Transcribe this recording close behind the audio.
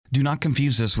Do not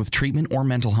confuse this with treatment or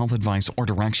mental health advice or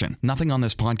direction. Nothing on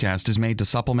this podcast is made to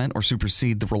supplement or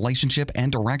supersede the relationship and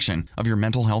direction of your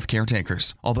mental health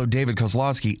caretakers. Although David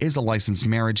Kozlowski is a licensed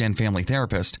marriage and family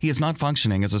therapist, he is not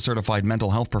functioning as a certified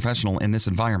mental health professional in this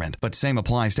environment, but same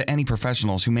applies to any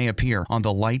professionals who may appear on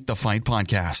the Light the Fight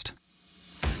podcast.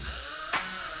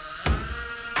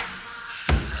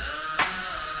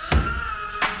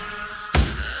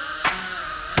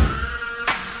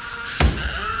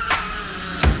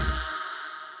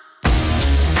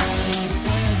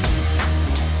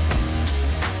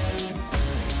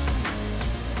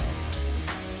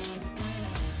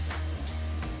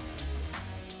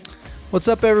 What's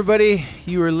up, everybody?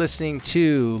 You are listening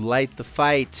to Light the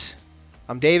Fight.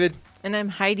 I'm David. And I'm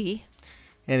Heidi.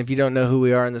 And if you don't know who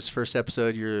we are in this first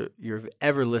episode you've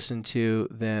ever listened to,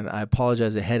 then I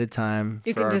apologize ahead of time.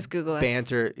 You can just Google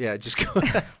banter. Us. Yeah, just go.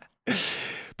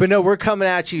 But no, we're coming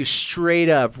at you straight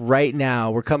up right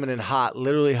now. We're coming in hot,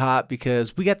 literally hot,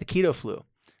 because we got the keto flu. At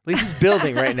least it's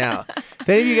building right now. If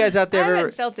any of you guys out there I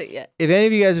haven't felt it yet. If any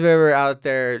of you guys have ever out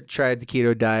there tried the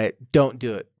keto diet, don't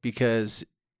do it, because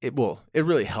it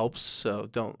really helps. So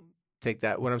don't take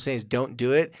that. What I'm saying is don't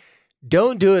do it.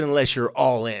 Don't do it unless you're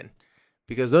all in,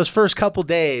 because those first couple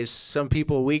days, some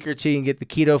people a week or two, you can get the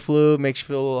keto flu, makes you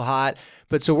feel a little hot.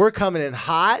 But so we're coming in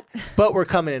hot, but we're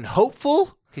coming in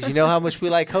hopeful, because you know how much we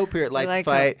like hope here at Light the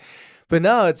Fight. Hope. But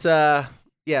no, it's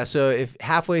yeah. So if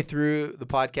halfway through the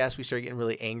podcast we start getting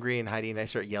really angry and Heidi and I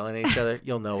start yelling at each other,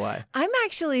 you'll know why. I'm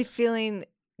actually feeling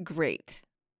great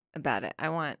about it.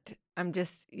 I'm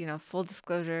just, full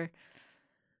disclosure,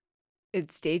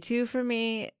 it's day 2 for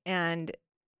me. And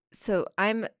so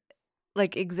I'm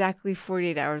like exactly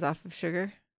 48 hours off of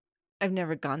sugar. I've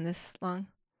never gone this long.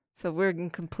 So we're in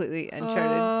completely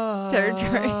uncharted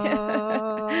territory.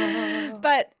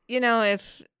 But,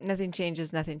 if nothing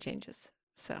changes, nothing changes.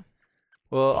 So.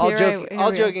 Well,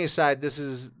 all joking aside, this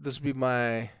will be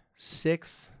my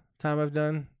 6th time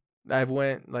I've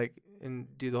went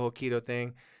and do the whole keto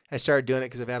thing. I started doing it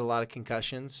because I've had a lot of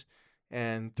concussions,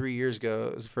 and 3 years ago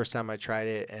it was the first time I tried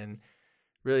it, and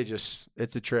really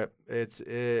it's a trip. It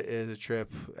is a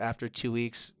trip. After 2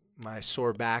 weeks, my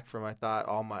sore back from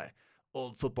all my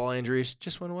old football injuries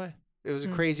just went away. It was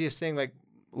the craziest thing. Like,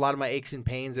 a lot of my aches and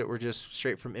pains that were just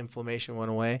straight from inflammation went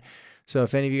away. So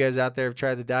if any of you guys out there have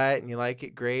tried the diet and you like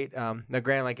it, great. Now,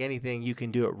 granted, like anything, you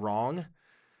can do it wrong.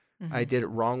 Mm-hmm. I did it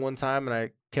wrong one time, and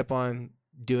I kept on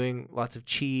doing lots of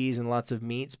cheese and lots of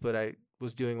meats, but I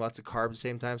was doing lots of carbs at the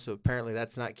same time, so apparently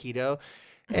that's not keto.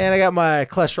 And I got my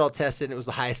cholesterol tested, and it was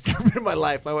the highest ever in my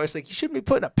life. My wife's like, you shouldn't be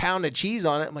putting a pound of cheese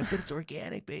on it. I'm like, but it's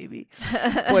organic, baby.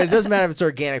 Well, it doesn't matter if it's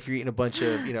organic if you're eating a bunch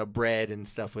of bread and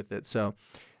stuff with it. So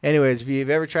anyways, if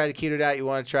you've ever tried the keto diet, you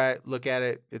want to try it, look at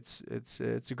it. It's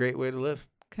a great way to live.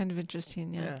 Kind of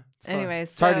interesting, yeah.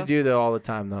 Anyways, it's hard to do though all the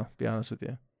time, though, to be honest with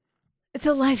you. It's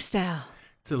a lifestyle.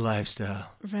 It's a lifestyle.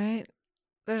 Right?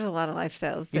 There's a lot of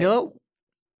lifestyles. You know,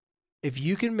 if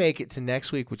you can make it to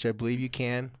next week, which I believe you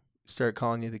can, start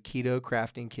calling you the Keto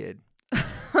Crafting Kid.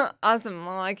 Awesome.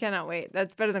 Well, I cannot wait.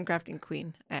 That's better than Crafting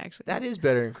Queen, actually. That is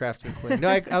better than Crafting Queen. No,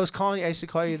 I used to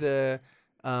call you the,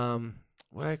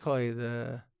 what did I call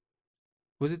you?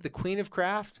 Was it the Queen of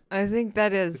Craft? I think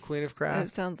that is. The Queen of Craft? It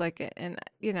sounds like it. And,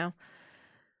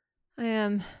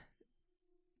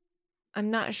 I'm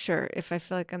not sure if I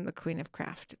feel like I'm the Queen of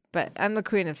Craft, but I'm the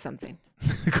Queen of something.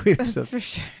 The Queen of something. That's for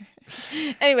sure.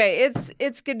 Anyway,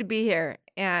 it's good to be here.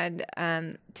 And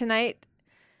tonight,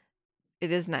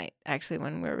 it is night, actually,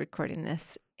 when we're recording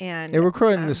this. And we're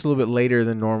recording this a little bit later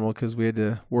than normal because we had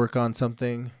to work on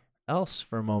something else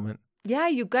for a moment. Yeah,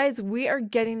 you guys, we are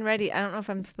getting ready. I don't know if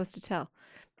I'm supposed to tell.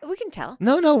 We can tell.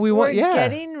 No, we're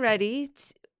getting ready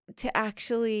to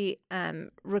actually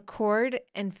record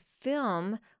and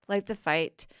film Light the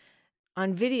Fight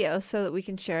on video so that we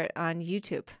can share it on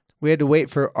YouTube. We had to wait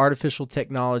for artificial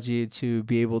technology to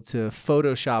be able to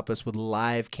Photoshop us with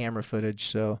live camera footage.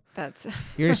 So you're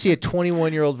going to see a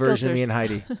 21-year-old version of me and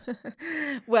Heidi.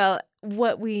 Well,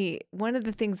 one of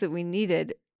the things that we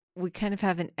needed, we kind of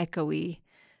have an echoey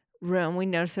room. We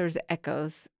noticed there's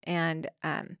echoes. And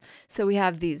so we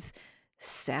have these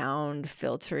sound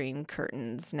filtering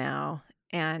curtains now.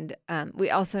 And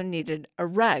we also needed a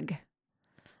rug.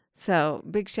 So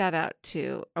big shout out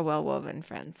to our Well Woven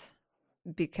friends.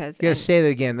 Because you gotta say that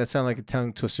again. That sounded like a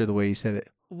tongue twister the way you said it.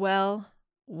 Well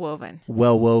Woven.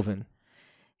 Well Woven.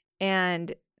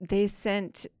 And they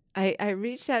sent, I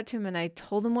reached out to them and I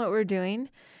told them what we're doing.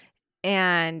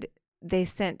 And they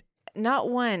sent not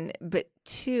one, but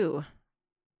 2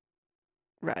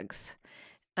 rugs.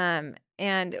 And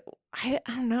I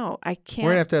don't know. I can't.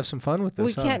 We're going to have some fun with this.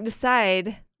 We can't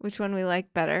decide which one we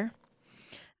like better.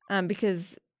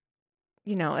 because,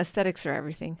 aesthetics are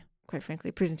everything, quite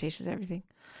frankly. Presentations are everything.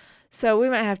 So we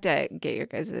might have to get your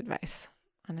guys' advice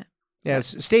on it. Yeah,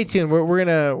 stay tuned. We're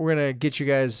gonna get you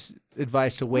guys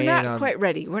advice to weigh in on. We're not quite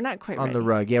ready. We're not quite on ready. the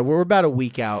rug. Yeah, we're about a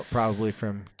week out probably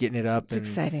from getting it up. It's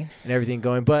exciting and everything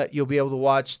going. But you'll be able to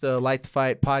watch the Light the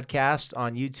Fight podcast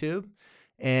on YouTube.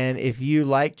 And if you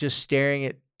like just staring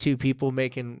at two people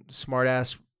making smart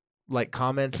ass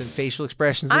comments and facial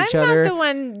expressions of each other, I'm not the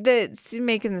one that's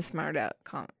making the smart out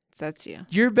comments. That's you.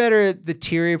 You're better at the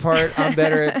teary part. I'm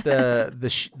better at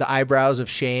the eyebrows of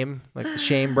shame, like the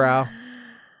shame brow.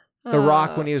 The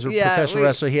Rock, when he was a professional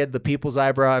wrestler, he had the people's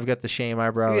eyebrow. I've got the shame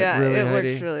eyebrow. Yeah, really it hoodie.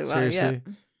 works really well. Seriously.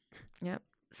 Yeah.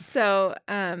 So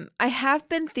I have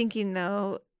been thinking,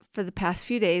 though, for the past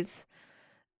few days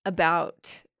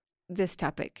about this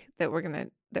topic that we're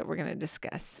gonna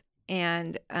discuss,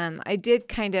 and I did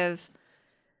kind of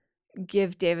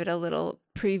give David a little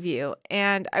preview,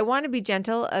 and I want to be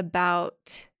gentle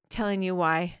about telling you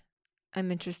why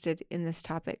I'm interested in this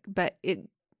topic, but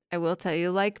I will tell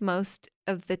you, like most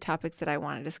of the topics that I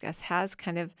want to discuss, has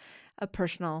kind of a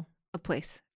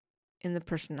place in the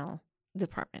personal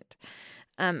department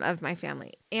of my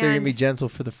family. So you're going to be gentle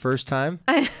for the first time?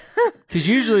 Because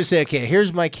usually you say, okay,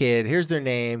 here's my kid, here's their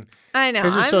name. I know.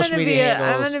 Here's their social media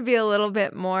handles. I'm going to be a little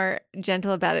bit more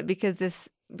gentle about it because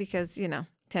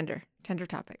tender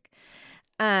topic.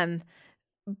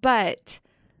 But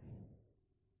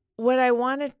what I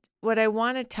want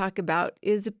to talk about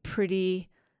is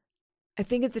I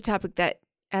think it's a topic that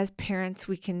as parents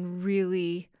we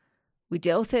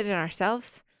deal with it in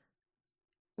ourselves,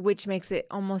 which makes it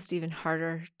almost even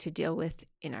harder to deal with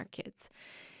in our kids.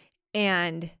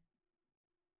 And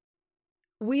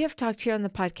we have talked here on the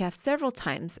podcast several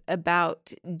times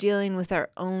about dealing with our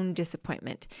own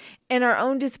disappointment, and our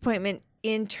own disappointment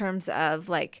in terms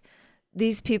of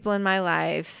these people in my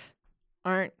life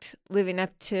aren't living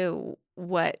up to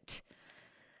what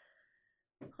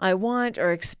I want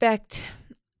or expect,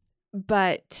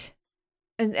 but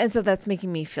and so that's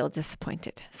making me feel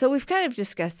disappointed. So we've kind of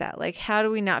discussed that, how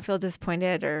do we not feel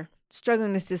disappointed or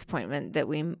struggling with disappointment that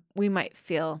we might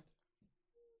feel.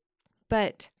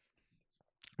 But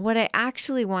what I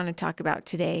actually want to talk about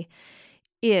today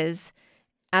is,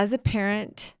 as a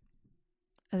parent,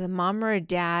 as a mom or a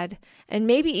dad, and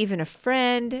maybe even a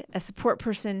friend, a support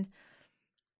person,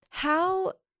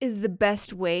 how is the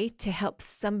best way to help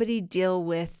somebody deal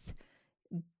with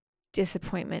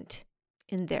disappointment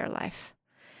in their life?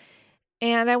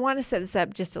 And I want to set this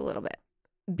up just a little bit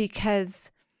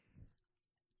because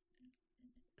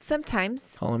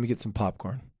sometimes... Oh, let me get some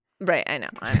popcorn. Right, I know.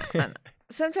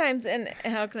 Sometimes, and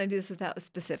how can I do this without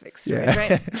specifics,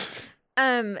 right?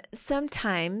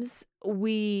 Sometimes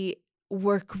we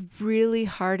work really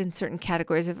hard in certain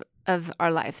categories of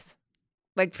our lives.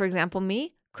 Like, for example,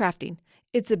 me, crafting.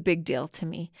 It's a big deal to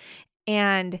me.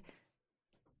 And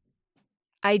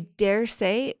I dare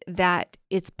say that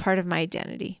it's part of my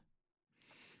identity.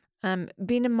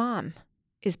 Being a mom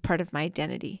is part of my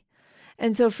identity.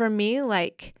 And so for me,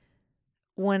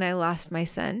 when I lost my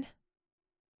son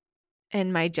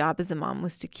and my job as a mom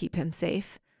was to keep him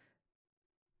safe,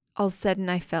 all of a sudden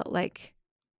I felt like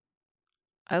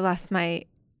I lost my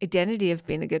identity of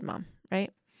being a good mom,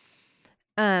 right?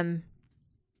 In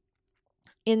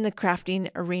the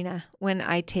crafting arena, when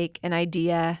I take an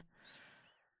idea,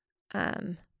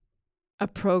 a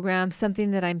program,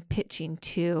 something that I'm pitching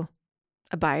to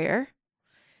a buyer,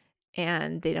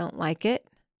 and they don't like it,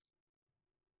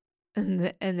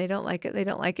 and they don't like it,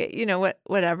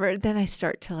 whatever, then I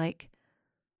start to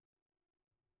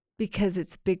because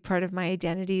it's a big part of my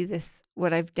identity,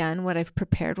 what I've done, what I've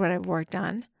prepared, what I've worked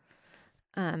on,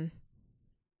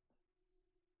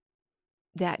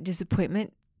 that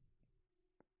disappointment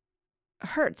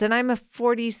hurts. And I'm a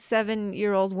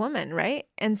 47-year-old woman, right?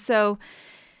 And so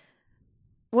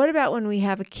what about when we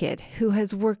have a kid who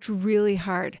has worked really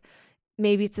hard?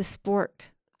 Maybe it's a sport.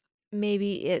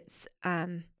 Maybe it's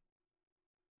a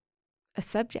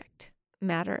subject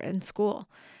matter in school.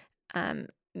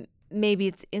 Maybe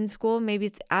it's in school. Maybe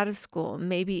it's out of school.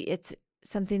 Maybe it's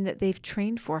something that they've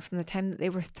trained for from the time that they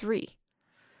were 3.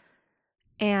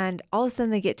 And all of a sudden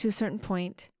they get to a certain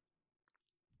point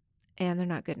and they're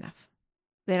not good enough.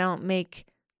 They don't make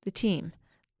the team.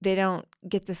 They don't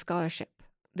get the scholarship.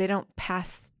 They don't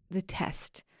pass the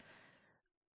test.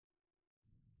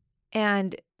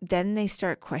 And then they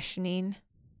start questioning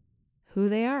who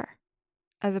they are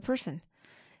as a person.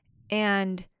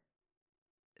 And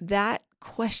that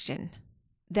question,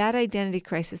 that identity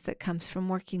crisis that comes from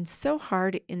working so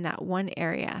hard in that one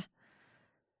area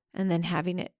and then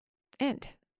having it end.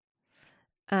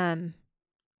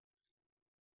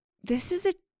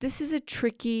 this is a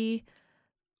tricky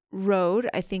road,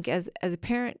 I think, as a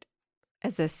parent,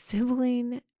 as a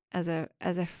sibling, as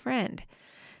a friend.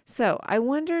 So I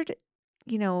wondered,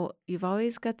 you've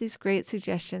always got these great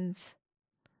suggestions,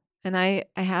 and I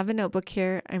have a notebook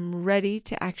here. I'm ready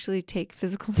to actually take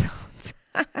physical notes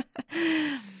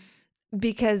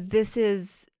because this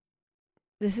is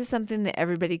something that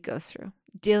everybody goes through,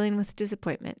 dealing with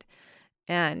disappointment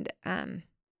and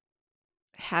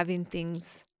having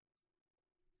things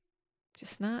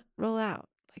just not roll out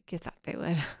like you thought they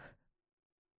would.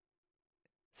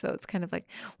 So it's kind of like,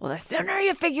 well, the sooner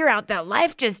you figure out that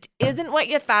life just isn't what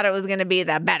you thought it was going to be,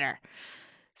 the better.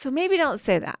 So maybe don't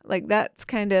say that. Like, that's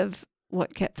kind of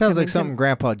what kept Sounds like something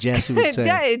Grandpa Jesse would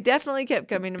say. It definitely kept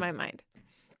coming to my mind.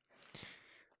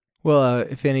 Well,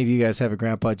 if any of you guys have a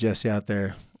Grandpa Jesse out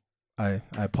there, I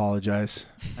apologize.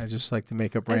 I just like to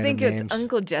make up random names. I think it's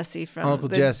Uncle Jesse from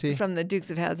the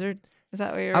Dukes of Hazzard. Is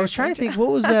that what you're? I was trying to think. What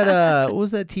was that? What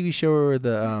was that TV show where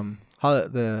the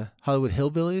Hollywood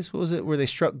Hillbillies? What was it? Where they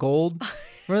struck gold?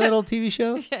 Remember that old TV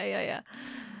show? Yeah.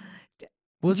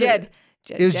 Was Jed?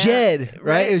 It was Jed,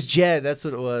 right? It was Jed. That's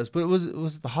what it was. But was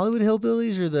it the Hollywood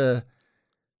Hillbillies or the?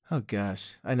 Oh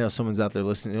gosh, I know someone's out there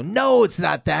listening. No, it's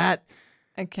not that.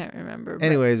 I can't remember.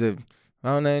 Anyways, Jed.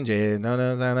 No.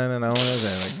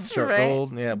 Struck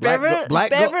gold. Yeah, Beverly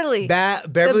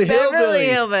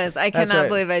Hillbillies. I cannot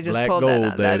believe I just pulled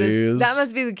that out. That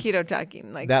must be the keto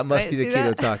talking. Like, that must be the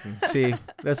keto talking. See,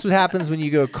 that's what happens when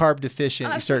you go carb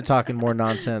deficient. You start talking more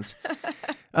nonsense.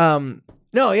 No,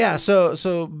 yeah.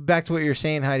 So back to what you're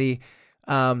saying, Heidi.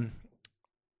 So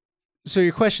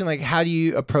your question, like, how do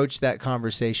you approach that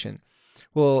conversation?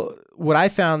 Well, what I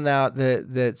found out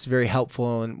that's very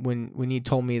helpful, and when you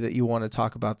told me that you want to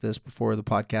talk about this before the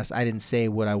podcast, I didn't say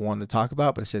what I wanted to talk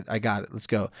about, but I said, I got it. Let's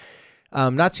go.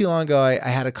 Not too long ago, I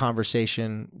had a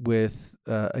conversation with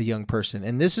a young person,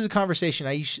 and this is a conversation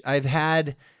I've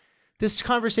had. This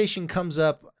conversation comes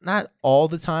up not all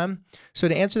the time. So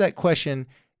to answer that question,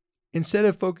 instead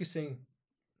of focusing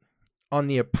on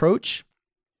the approach,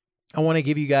 I want to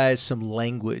give you guys some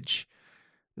language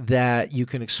that you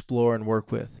can explore and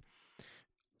work with.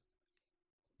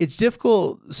 It's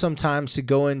difficult sometimes to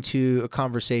go into a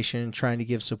conversation trying to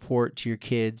give support to your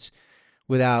kids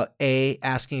without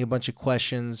asking a bunch of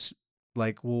questions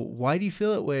like, well, why do you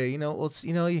feel that way?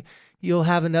 You'll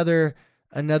have another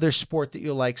sport that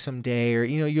you'll like someday, or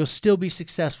you'll still be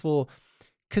successful.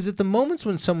 Because at the moments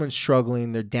when someone's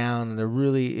struggling, they're down and they're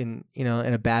really in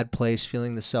a bad place,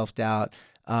 feeling the self-doubt,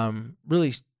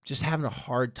 really just having a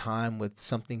hard time with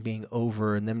something being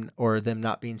over and them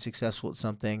not being successful at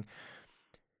something,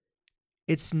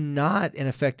 it's not an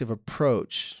effective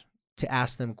approach to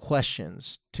ask them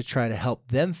questions to try to help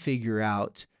them figure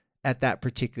out at that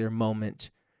particular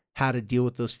moment how to deal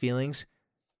with those feelings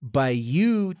by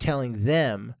you telling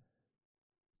them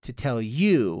to tell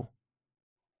you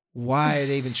why are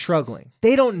they even struggling.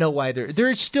 They don't know why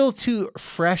they're still too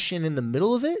fresh and in the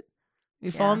middle of it.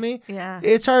 You follow me? Yeah.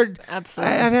 It's hard.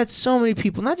 Absolutely. I've had so many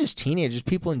people, not just teenagers,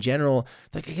 people in general,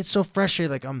 like I get so frustrated,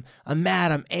 like I'm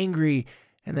mad, I'm angry.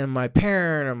 And then my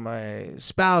parent or my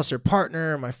spouse or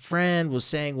partner or my friend was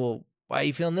saying, well, why are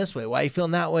you feeling this way? Why are you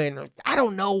feeling that way? And like, I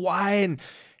don't know why. And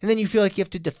then you feel like you have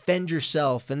to defend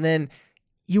yourself. And then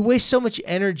you waste so much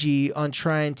energy on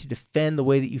trying to defend the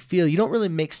way that you feel. You don't really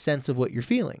make sense of what you're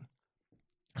feeling.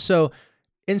 So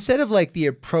instead of like the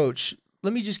approach,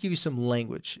 let me just give you some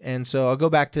language. And so I'll go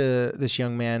back to this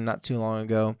young man not too long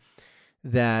ago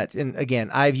and again,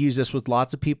 I've used this with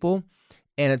lots of people,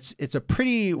 and it's a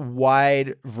pretty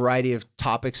wide variety of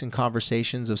topics and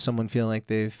conversations of someone feeling like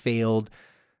they've failed,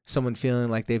 someone feeling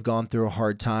like they've gone through a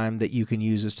hard time that you can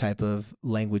use this type of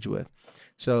language with.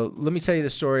 So let me tell you the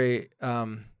story.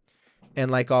 And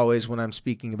like always, when I'm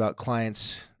speaking about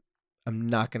clients, I'm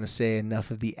not going to say enough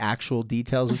of the actual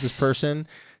details of this person.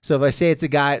 So if I say it's a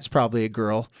guy, it's probably a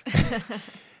girl.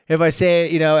 If I say,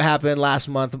 it happened last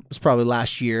month, it's probably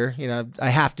last year. I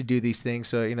have to do these things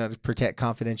so, to protect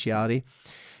confidentiality.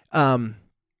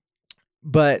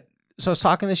 But so I was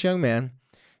talking to this young man,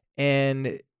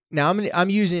 and now I'm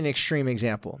using an extreme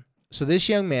example. So this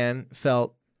young man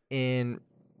felt in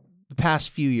the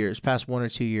past 1 or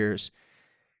 2 years,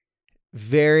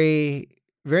 very,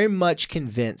 very much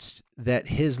convinced that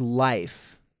his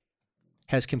life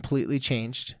has completely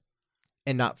changed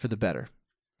and not for the better.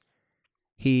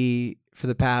 He, for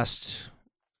the past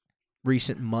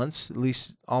recent months, at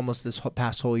least almost this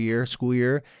past whole year, school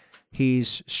year,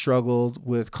 he's struggled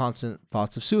with constant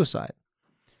thoughts of suicide.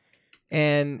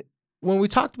 And when we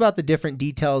talked about the different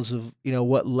details of,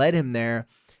 what led him there,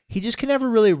 he just can never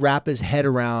really wrap his head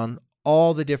around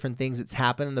all the different things that's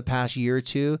happened in the past year or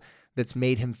two that's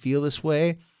made him feel this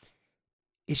way.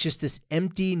 It's just this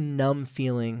empty, numb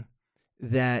feeling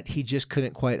that he just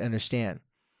couldn't quite understand.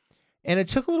 And it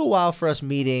took a little while for us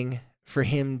meeting for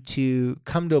him to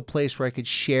come to a place where I could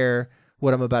share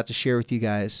what I'm about to share with you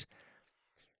guys.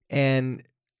 And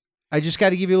I just got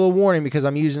to give you a little warning because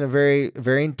I'm using a very,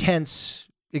 very intense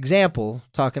example,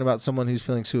 talking about someone who's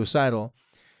feeling suicidal,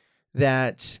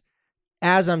 that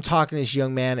as I'm talking to this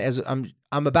young man, as I'm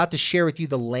about to share with you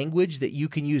the language that you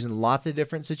can use in lots of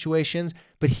different situations,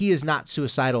 but he is not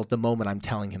suicidal at the moment I'm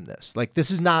telling him this. Like,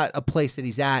 this is not a place that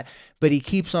he's at, but he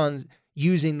keeps on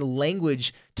using the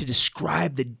language to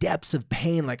describe the depths of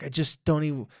pain. Like, I just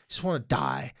want to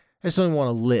die. I just don't even want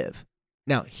to live.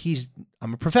 Now,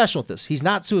 I'm a professional at this. He's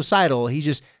not suicidal.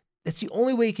 That's the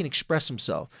only way he can express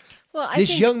himself. Well,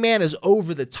 this young man is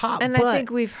over the top. And I think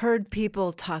we've heard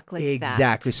people talk like that.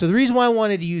 Exactly. So the reason why I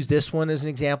wanted to use this one as an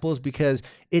example is because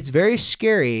it's very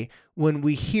scary when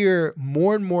we hear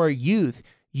more and more youth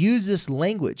use this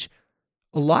language.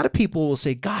 A lot of people will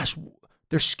say, gosh,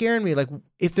 they're scaring me. Like,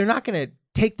 if they're not going to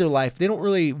take their life, they don't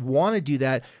really want to do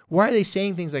that. Why are they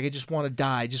saying things like, I just want to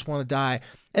die, I just want to die?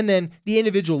 And then the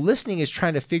individual listening is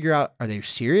trying to figure out, are they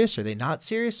serious? Are they not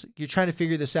serious? You're trying to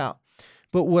figure this out.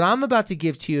 But what I'm about to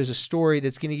give to you is a story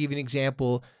that's going to give you an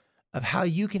example of how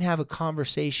you can have a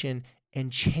conversation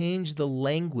and change the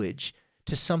language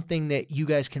to something that you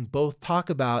guys can both talk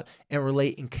about and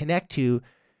relate and connect to,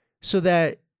 so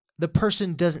that the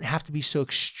person doesn't have to be so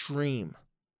extreme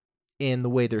in the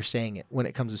way they're saying it when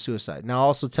it comes to suicide. Now, I'll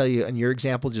also tell you, in your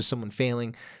example, just someone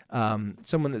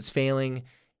that's failing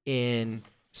in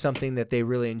something that they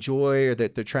really enjoy or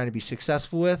that they're trying to be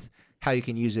successful with, how you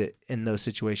can use it in those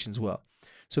situations well.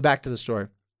 So back to the story.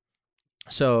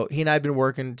 So he and I have been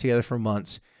working together for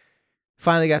months.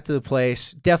 Finally got to the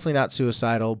place, definitely not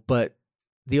suicidal, but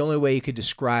the only way he could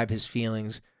describe his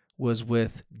feelings was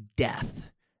with death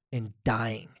and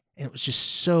dying. And it was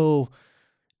just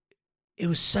it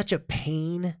was such a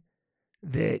pain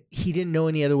that he didn't know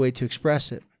any other way to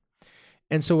express it.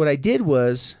 And so what I did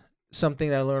was something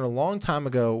that I learned a long time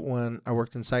ago when I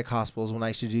worked in psych hospitals, when I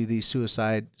used to do these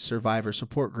suicide survivor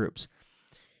support groups.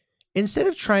 Instead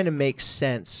of trying to make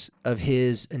sense of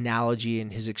his analogy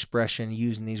and his expression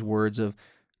using these words of,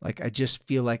 like, I just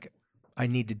feel like I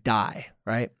need to die,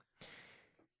 right?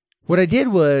 What I did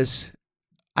was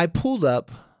I pulled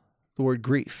up the word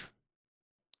grief.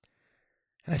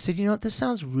 And I said, you know what, this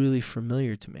sounds really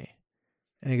familiar to me.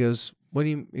 And he goes,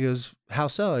 he goes, how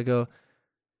so? I go,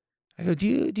 do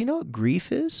you know what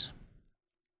grief is?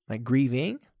 Like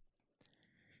grieving?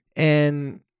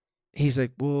 And he's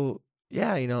like, well,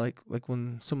 yeah, like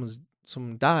when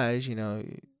someone dies,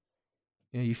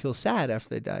 you feel sad after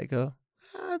they die. I go,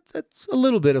 that's a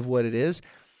little bit of what it is.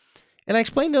 And I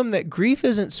explained to him that grief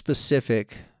isn't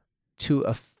specific to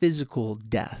a physical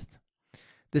death.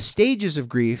 The stages of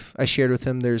grief, I shared with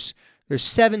him, there's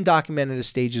 7 documented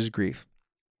stages of grief.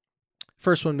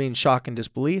 First one being shock and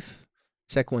disbelief.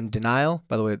 Second one, denial.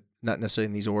 By the way, not necessarily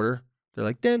in these order. They're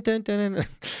like, dun, dun, dun, dun.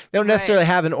 They don't necessarily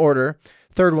have an order.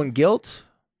 Third one, guilt.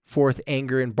 Fourth,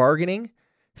 anger and bargaining.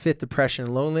 Fifth, depression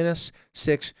and loneliness.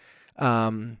 6,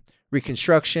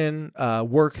 reconstruction,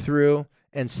 work through.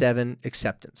 And 7,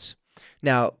 acceptance.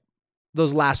 Now,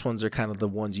 those last ones are kind of the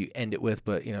ones you end it with,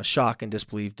 but shock and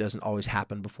disbelief doesn't always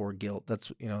happen before guilt.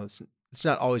 That's it's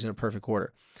not always in a perfect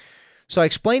order. So I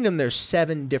explained to him there's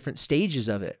 7 different stages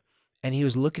of it, and he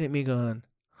was looking at me going,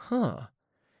 "Huh?"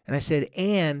 And I said,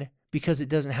 "And because it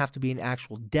doesn't have to be an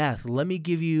actual death, let me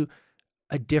give you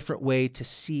a different way to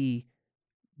see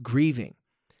grieving.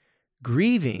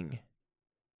 Grieving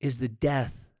is the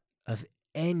death of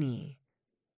any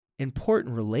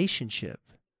important relationship,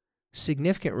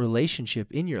 significant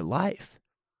relationship in your life."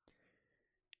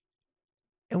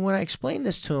 And when I explained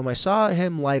this to him, I saw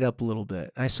him light up a little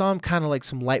bit. I saw him kind of like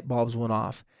some light bulbs went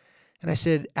off. And I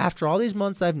said, after all these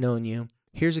months I've known you,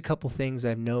 here's a couple things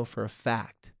I know for a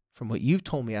fact from what you've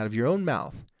told me out of your own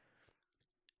mouth,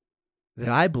 that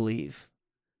I believe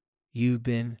you've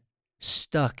been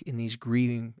stuck in this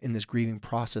grieving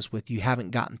process with. You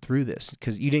haven't gotten through this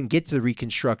because you didn't get to the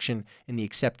reconstruction and the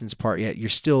acceptance part yet. You're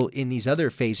still in these other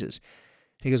phases.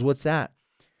 He goes, what's that?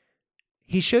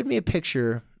 He showed me a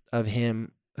picture of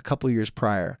him a couple years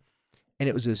prior, and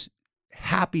it was this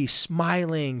happy,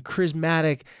 smiling,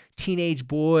 charismatic teenage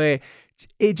boy.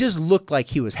 It just looked like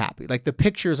he was happy. Like the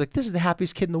picture is like, this is the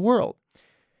happiest kid in the world.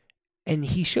 And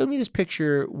he showed me this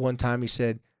picture one time. He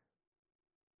said,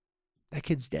 that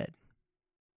kid's dead.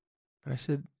 And I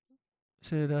said,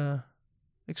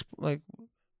 like,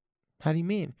 how do you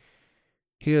mean?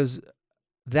 He goes,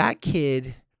 that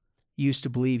kid used to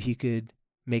believe he could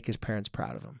make his parents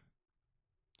proud of him.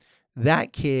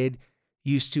 that kid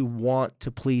used to want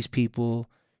to please people,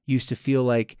 used to feel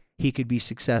like he could be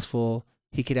successful,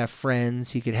 he could have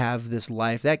friends, he could have this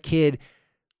life. That kid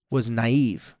was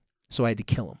naive, so I had to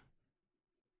kill him.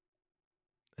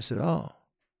 I said, oh.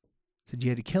 I said, you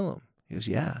had to kill him? He goes,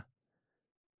 yeah.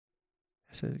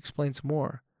 I said, explain some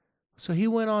more. So he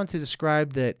went on to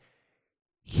describe that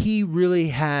he really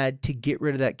had to get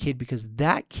rid of that kid because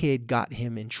that kid got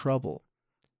him in trouble.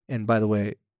 And by the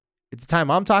way, at the time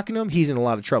I'm talking to him, he's in a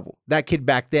lot of trouble. That kid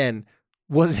back then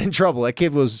wasn't in trouble. That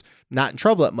kid was not in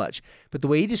trouble that much. But the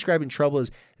way he described in trouble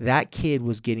is that kid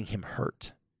was getting him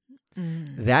hurt.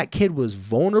 That kid was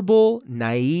vulnerable,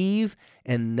 naive,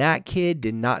 and that kid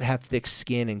did not have thick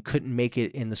skin and couldn't make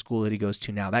it in the school that he goes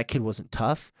to now. That kid wasn't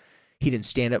tough. He didn't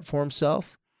stand up for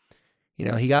himself. You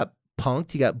know, he got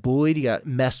punked, he got bullied, he got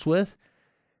messed with.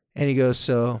 And he goes,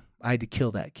 so I had to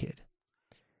kill that kid.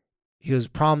 He goes,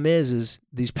 problem is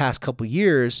these past couple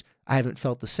years, I haven't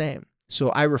felt the same. So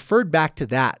I referred back to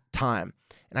that time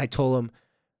and I told him,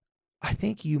 I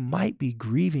think you might be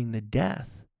grieving the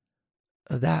death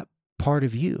of that part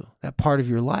of you, that part of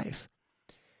your life.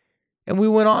 And we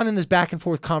went on in this back and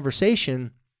forth conversation,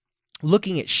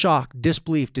 looking at shock,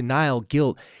 disbelief, denial,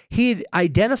 guilt. He had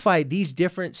identified these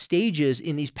different stages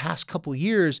in these past couple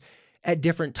years at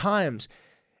different times.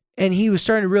 And he was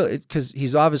starting to realize, because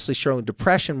he's obviously showing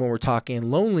depression when we're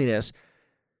talking, loneliness.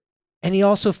 And he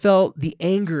also felt the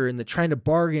anger and the trying to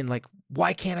bargain, like,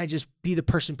 why can't I just be the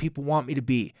person people want me to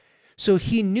be? So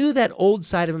he knew that old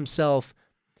side of himself,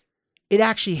 it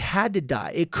actually had to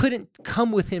die. It couldn't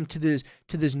come with him to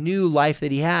this new life that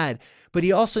he had. But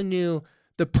he also knew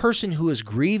the person who was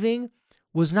grieving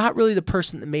was not really the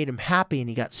person that made him happy, and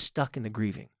he got stuck in the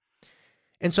grieving.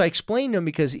 And so I explained to him,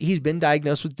 because he's been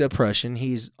diagnosed with depression,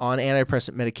 he's on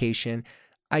antidepressant medication.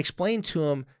 I explained to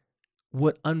him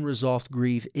what unresolved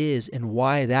grief is and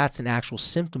why that's an actual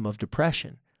symptom of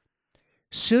depression.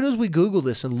 Soon as we Googled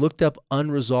this and looked up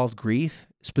unresolved grief,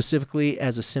 specifically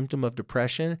as a symptom of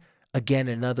depression, again,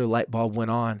 another light bulb went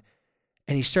on.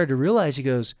 And he started to realize, he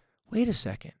goes, wait a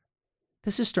second,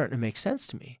 this is starting to make sense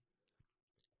to me.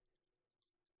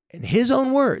 In his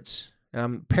own words, and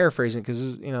I'm paraphrasing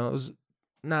because it was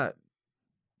not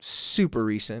super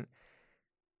recent,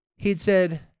 he'd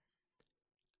said,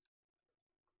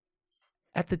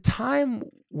 at the time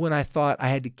when I thought I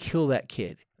had to kill that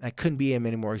kid, I couldn't be him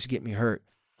anymore, he's getting me hurt,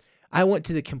 I went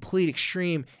to the complete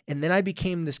extreme, and then I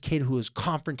became this kid who was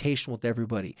confrontational with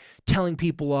everybody, telling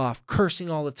people off, cursing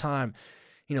all the time,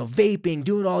 vaping,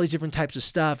 doing all these different types of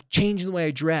stuff, changing the way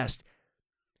I dressed.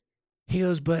 He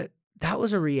goes, but that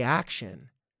was a reaction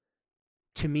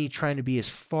to me trying to be as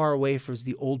far away from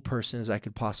the old person as I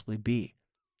could possibly be.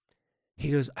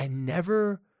 He goes, I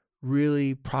never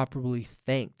really properly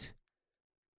thanked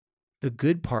the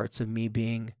good parts of me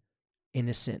being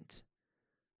innocent.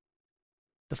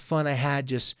 The fun I had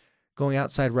just going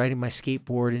outside, riding my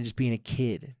skateboard and just being a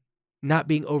kid, not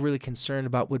being overly concerned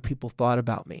about what people thought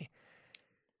about me.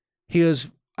 He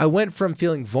goes, I went from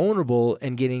feeling vulnerable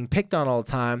and getting picked on all the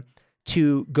time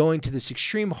to going to this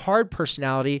extreme hard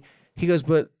personality. He goes,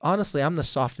 but honestly, I'm the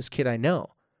softest kid I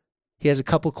know. He has a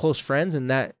couple close friends, and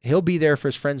that he'll be there for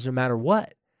his friends no matter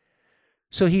what.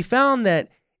 So he found that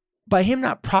by him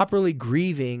not properly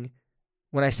grieving,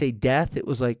 when I say death, it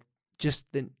was like just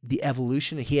the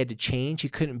evolution. He had to change. He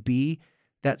couldn't be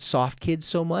that soft kid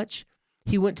so much.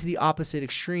 He went to the opposite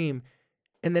extreme.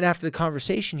 And then after the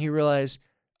conversation, he realized,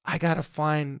 I got to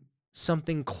find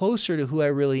something closer to who I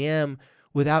really am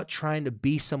without trying to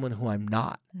be someone who I'm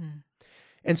not.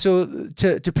 And so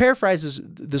to paraphrase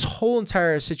this whole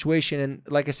entire situation, and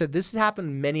like I said, this has happened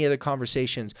in many other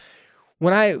conversations.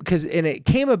 And it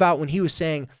came about when he was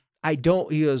saying, he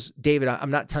goes, David, I'm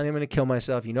not telling you I'm going to kill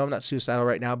myself. I'm not suicidal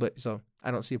right now, but so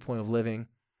I don't see a point of living.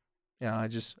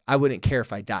 I wouldn't care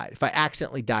if I died. If I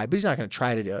accidentally died, but he's not going to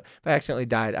try to do it. If I accidentally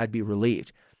died, I'd be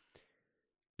relieved.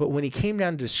 But when he came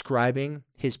down to describing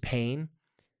his pain,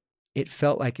 it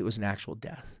felt like it was an actual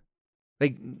death.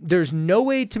 Like there's no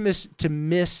way to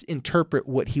misinterpret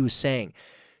what he was saying.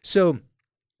 So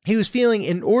he was feeling,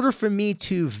 in order for me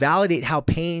to validate how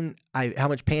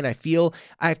much pain I feel,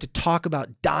 I have to talk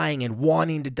about dying and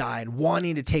wanting to die and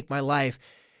wanting to take my life.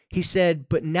 He said,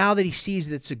 but now that he sees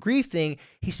that it's a grief thing,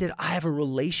 he said, I have a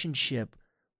relationship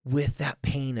with that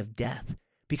pain of death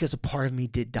because a part of me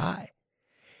did die.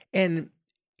 And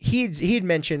he had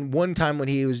mentioned one time when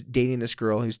he was dating this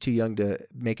girl, he was too young to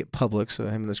make it public, so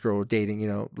him and this girl were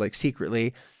dating, like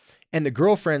secretly. And the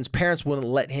girlfriend's parents wouldn't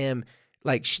let him,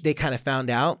 they kind of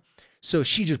found out. So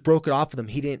she just broke it off with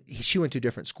him. She went to a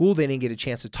different school. They didn't get a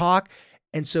chance to talk.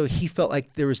 And so he felt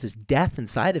like there was this death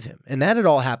inside of him. And that had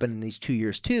all happened in these 2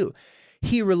 years too.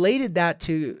 He related that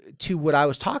to what I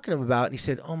was talking about. And he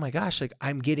said, oh my gosh, like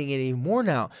I'm getting it even more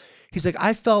now. He's like,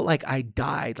 I felt like I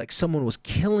died, like someone was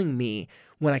killing me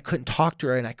when I couldn't talk to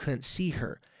her and I couldn't see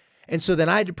her. And so then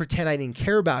I had to pretend I didn't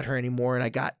care about her anymore. And I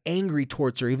got angry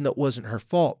towards her, even though it wasn't her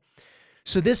fault.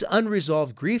 So this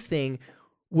unresolved grief thing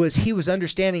was he was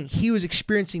understanding he was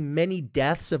experiencing many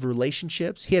deaths of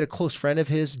relationships. He had a close friend of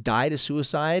his died of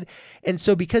suicide. And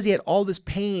so because he had all this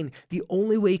pain, the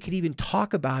only way he could even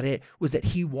talk about it was that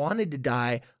he wanted to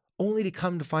die, only to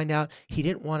come to find out he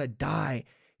didn't want to die.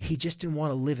 He just didn't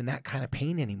want to live in that kind of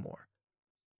pain anymore.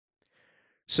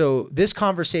 So this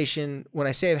conversation, when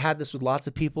I say I've had this with lots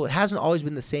of people, it hasn't always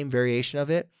been the same variation of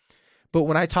it. But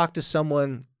when I talk to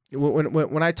someone,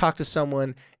 when I talk to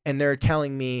someone and they're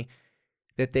telling me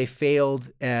that they failed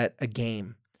at a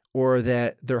game or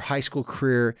that their high school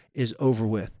career is over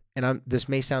with. And this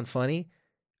may sound funny.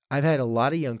 I've had a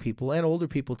lot of young people and older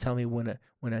people tell me when a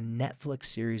Netflix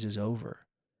series is over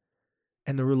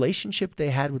and the relationship they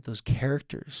had with those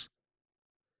characters.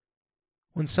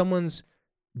 When someone's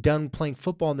done playing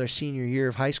football in their senior year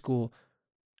of high school,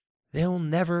 they'll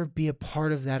never be a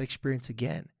part of that experience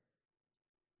again.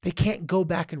 They can't go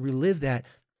back and relive that.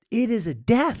 It is a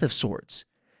death of sorts.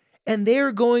 And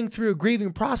they're going through a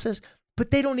grieving process, but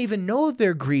they don't even know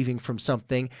they're grieving from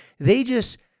something. They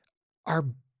just are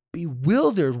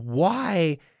bewildered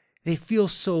why they feel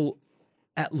so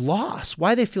at loss,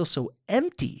 why they feel so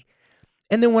empty.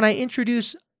 And then when I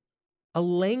introduce a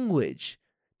language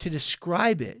to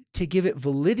describe it, to give it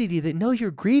validity that, no,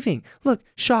 you're grieving. Look,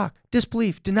 shock,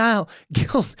 disbelief, denial,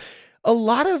 guilt. A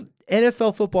lot of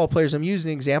NFL football players, I'm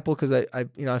using an example because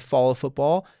I follow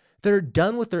football, that are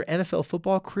done with their NFL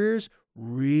football careers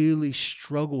really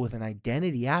struggle with an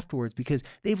identity afterwards because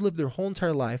they've lived their whole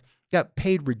entire life, got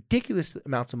paid ridiculous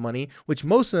amounts of money, which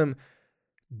most of them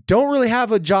don't really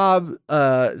have a job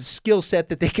skill set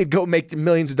that they could go make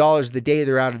millions of dollars the day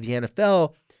they're out of the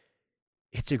NFL.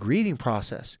 It's a grieving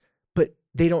process, but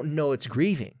they don't know it's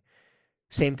grieving.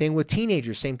 Same thing with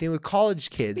teenagers, same thing with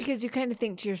college kids. Because you kind of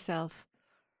think to yourself,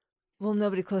 well,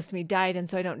 nobody close to me died, and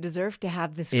so I don't deserve to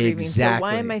have this grieving. Exactly. So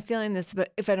why am I feeling this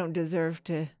if I don't deserve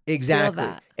to feel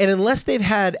that? And unless they've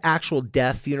had actual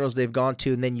death funerals they've gone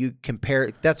to, and then you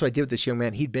compare, that's what I did with this young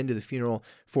man. He'd been to the funeral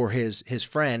for his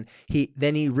friend.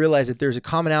 Then he realized that there's a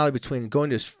commonality between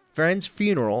going to his friend's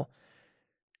funeral,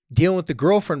 dealing with the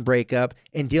girlfriend breakup,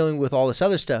 and dealing with all this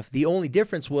other stuff. The only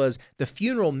difference was the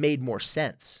funeral made more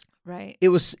sense. Right. It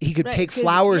was, he could take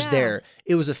flowers there.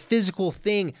 It was a physical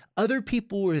thing. Other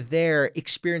people were there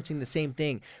experiencing the same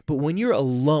thing. But when you're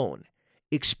alone,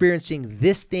 experiencing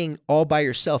this thing all by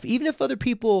yourself, even if other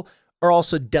people are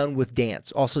also done with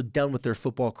dance, also done with their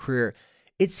football career,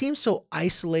 it seems so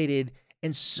isolated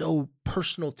and so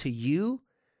personal to you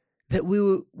that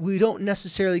we don't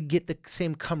necessarily get the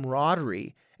same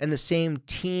camaraderie and the same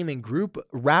team and group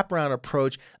wraparound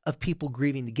approach of people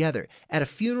grieving together. At a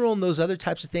funeral and those other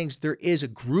types of things, there is a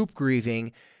group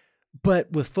grieving,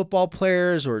 but with football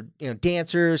players or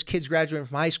dancers, kids graduating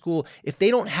from high school, if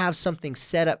they don't have something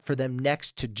set up for them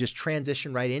next to just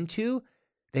transition right into,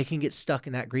 they can get stuck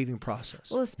in that grieving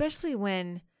process. Well, especially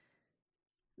when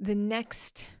the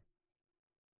next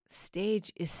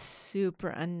stage is super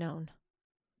unknown.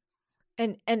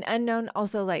 And unknown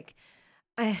also like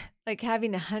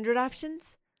having 100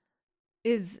 options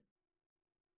is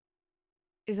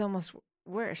almost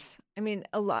worse. I mean,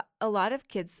 a lot of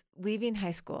kids leaving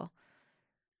high school,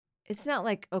 it's not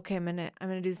like, okay, I'm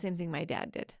gonna do the same thing my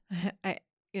dad did. I'm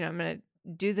gonna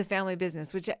do the family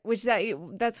business,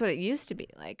 that's what it used to be.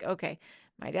 Like, okay,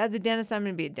 my dad's a dentist, I'm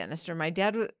gonna be a dentist. Or my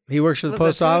dad he works for the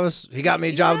post office. He got me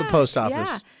a job at the post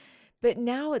office. Yeah. But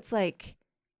now it's like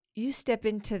you step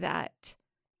into that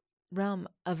realm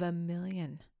of a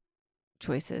million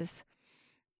choices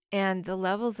and the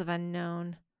levels of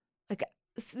unknown. Like,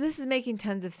 this is making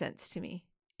tons of sense to me.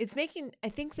 I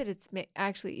think that it's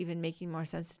actually even making more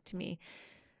sense to me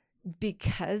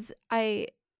because I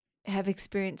have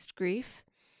experienced grief.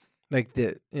 Like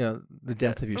the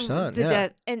death of your son.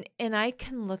 Death. And I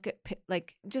can look at,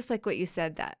 just like what you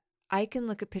said, that I can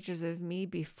look at pictures of me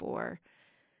before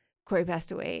Corey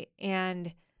passed away,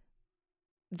 and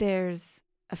there's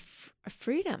a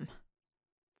freedom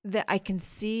that I can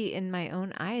see in my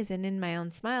own eyes and in my own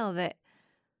smile that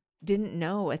didn't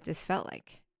know what this felt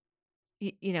like,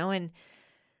 and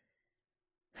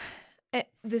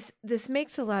this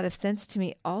makes a lot of sense to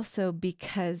me also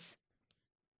because,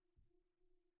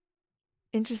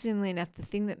 interestingly enough, the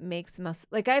thing that makes the most,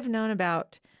 like, I've known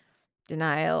about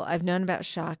denial, I've known about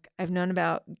shock, I've known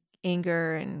about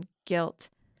anger and guilt,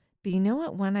 But you know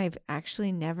what one I've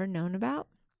actually never known about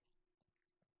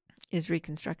is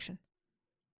reconstruction.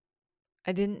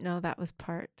 I didn't know that was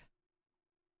part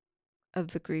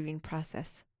of the grieving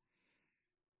process.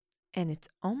 And it's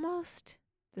almost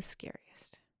the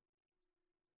scariest.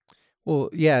 Well,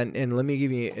 yeah, and let me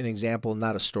give you an example,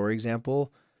 not a story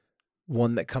example,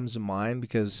 one that comes to mind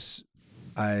because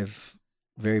I've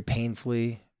very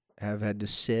painfully have had to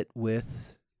sit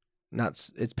with,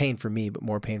 it's pain for me, but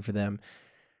more pain for them.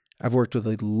 I've worked with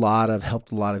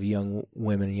helped a lot of young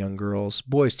women and young girls,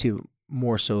 boys too,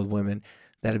 more so with women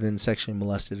that have been sexually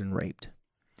molested and raped.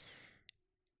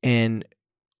 And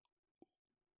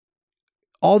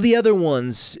all the other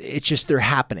ones, it's just they're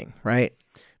happening, right?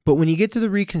 But when you get to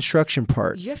the reconstruction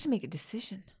part... You have to make a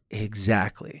decision.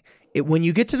 Exactly. When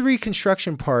you get to the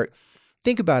reconstruction part,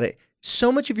 think about it.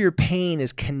 So much of your pain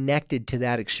is connected to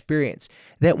that experience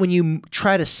that when you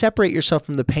try to separate yourself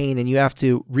from the pain and you have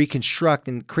to reconstruct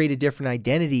and create a different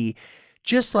identity,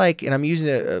 just like, and I'm using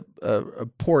a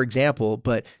poor example,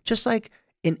 but just like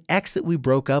an ex that we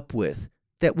broke up with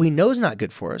that we know is not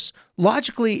good for us,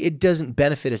 logically it doesn't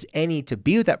benefit us any to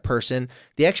be with that person.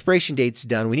 The expiration date's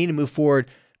done. We need to move forward.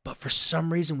 But for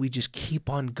some reason, we just keep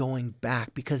on going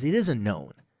back because it is a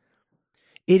known.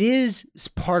 It is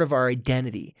part of our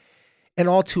identity. And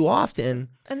all too often...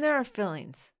 And there are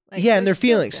feelings. And they're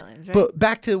feelings. Right? But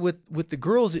back to with the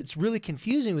girls, it's really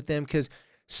confusing with them because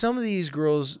some of these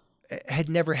girls had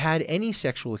never had any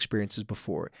sexual experiences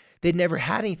before. They'd never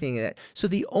had anything of that. So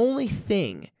the only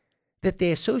thing that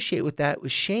they associate with that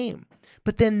was shame.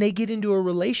 But then they get into a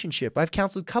relationship. I've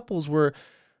counseled couples where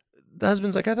the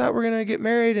husband's like, I thought we're going to get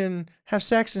married and have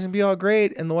sex and be all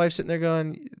great. And the wife's sitting there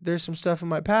going, there's some stuff in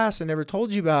my past I never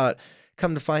told you about.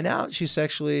 Come to find out, she's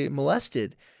sexually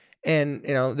molested. And,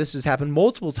 this has happened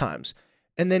multiple times.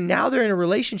 And then now they're in a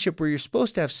relationship where you're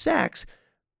supposed to have sex,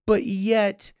 but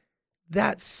yet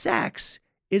that sex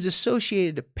is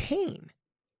associated to pain.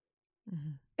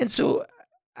 Mm-hmm. And so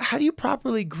how do you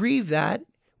properly grieve that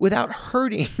without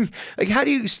hurting? Like, how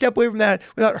do you step away from that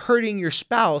without hurting your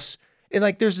spouse? And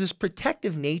there's this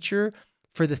protective nature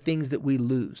for the things that we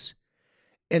lose.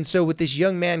 And so with this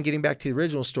young man, getting back to the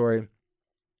original story,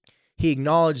 he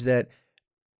acknowledged that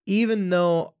even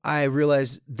though I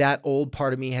realized that old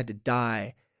part of me had to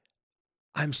die,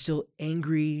 I'm still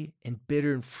angry and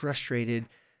bitter and frustrated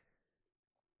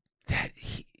that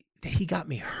he got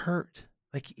me hurt.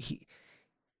 Like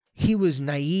he was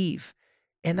naive,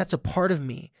 and that's a part of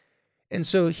me. And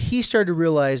so he started to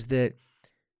realize that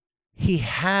he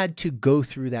had to go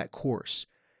through that course.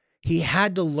 He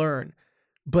had to learn,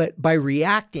 but by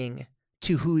reacting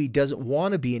to who he doesn't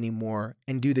want to be anymore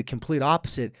and do the complete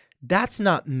opposite, that's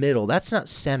not middle, that's not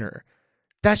center.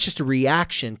 That's just a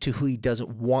reaction to who he doesn't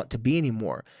want to be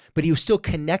anymore. But he was still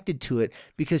connected to it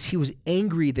because he was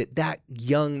angry that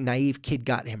young, naive kid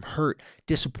got him hurt,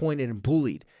 disappointed, and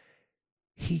bullied.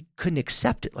 He couldn't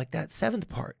accept it, like that seventh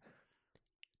part.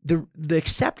 The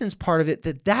acceptance part of it,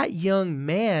 that young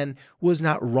man was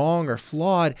not wrong or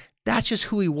flawed. That's just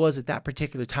who he was at that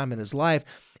particular time in his life.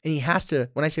 And he has to,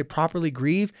 when I say properly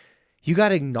grieve, you got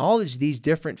to acknowledge these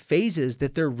different phases,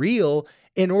 that they're real,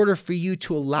 in order for you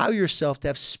to allow yourself to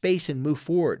have space and move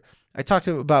forward. I talked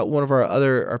about one of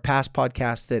our past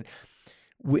podcasts that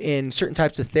in certain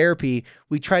types of therapy,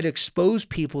 we try to expose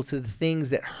people to the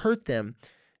things that hurt them,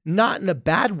 not in a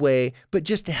bad way, but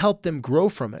just to help them grow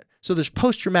from it. So there's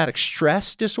post-traumatic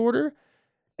stress disorder,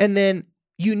 and then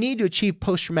you need to achieve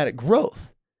post-traumatic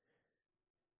growth.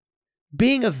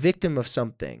 Being a victim of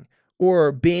something,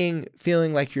 or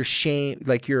feeling like you're shame,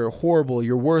 like you're horrible,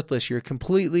 you're worthless, you're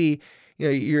completely,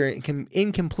 you're in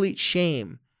incomplete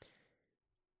shame.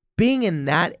 Being in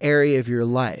that area of your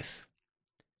life,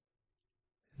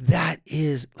 that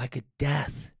is like a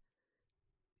death.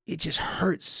 It just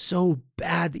hurts so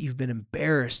bad that you've been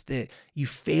embarrassed, that you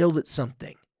failed at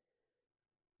something.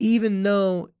 Even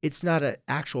though it's not an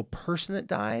actual person that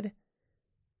died,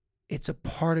 it's a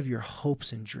part of your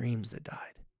hopes and dreams that died.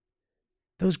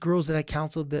 Those girls that I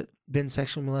counseled that been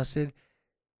sexually molested,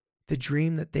 the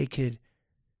dream that they could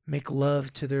make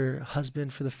love to their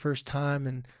husband for the first time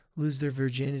and lose their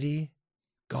virginity,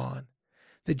 gone.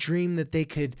 The dream that they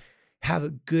could have a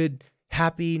good,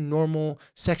 happy, normal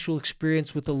sexual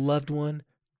experience with a loved one,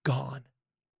 gone.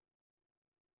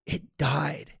 It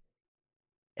died.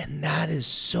 And that is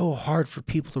so hard for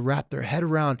people to wrap their head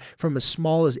around, from as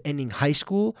small as ending high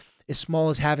school, as small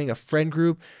as having a friend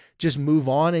group just move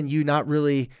on and you not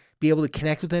really be able to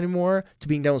connect with anymore, to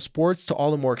being done with sports, to all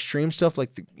the more extreme stuff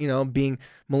like being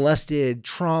molested,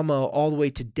 trauma, all the way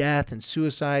to death and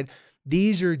suicide.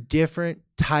 These are different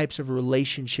types of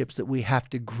relationships that we have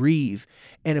to grieve.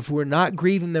 And if we're not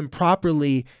grieving them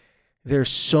properly, there's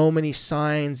so many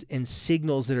signs and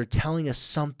signals that are telling us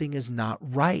something is not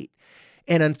right.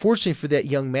 And unfortunately for that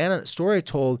young man in the story I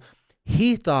told,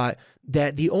 he thought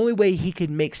that the only way he could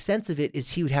make sense of it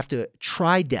is he would have to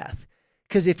try death.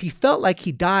 Because if he felt like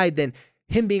he died, then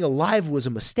him being alive was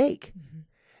a mistake. Mm-hmm.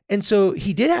 And so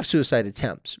he did have suicide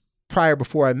attempts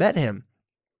before I met him.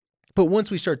 But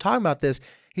once we started talking about this,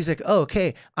 he's like, oh,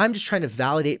 okay, I'm just trying to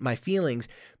validate my feelings.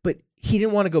 But he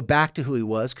didn't want to go back to who he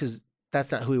was because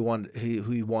that's not who he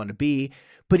wanted to be.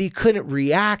 But he couldn't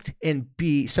react and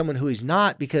be someone who he's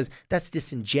not because that's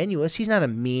disingenuous. He's not a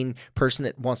mean person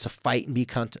that wants to fight and be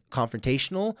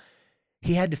confrontational.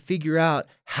 He had to figure out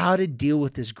how to deal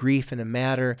with his grief in a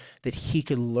manner that he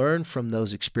could learn from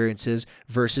those experiences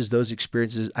versus those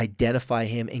experiences identify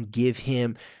him and give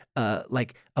him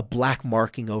like a black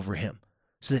marking over him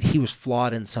so that he was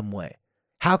flawed in some way.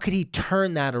 How could he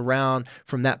turn that around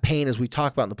from that pain, as we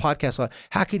talk about in the podcast a lot?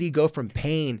 How could he go from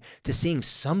pain to seeing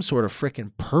some sort of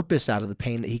freaking purpose out of the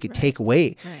pain that he could take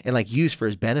away and like use for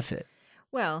his benefit?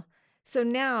 Well, so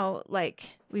now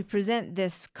like we present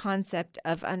this concept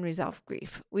of unresolved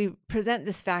grief. We present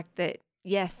this fact that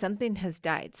yes, something has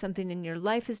died. Something in your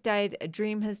life has died. A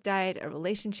dream has died. A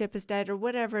relationship has died, or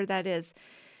whatever that is.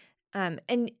 And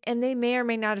they may or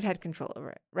may not have had control over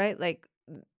it, right? Like,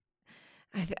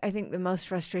 I think the most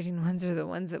frustrating ones are the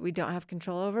ones that we don't have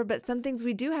control over, but some things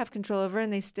we do have control over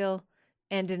and they still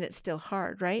end and it's still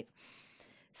hard, right?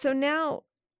 So now,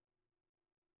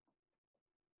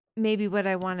 maybe what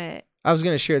I want to... I was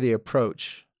going to share the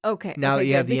approach. Okay. Now that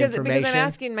you have the information. Because I'm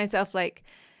asking myself, like,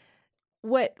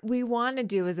 what we want to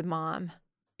do as a mom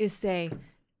is say,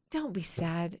 don't be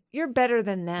sad. You're better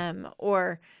than them.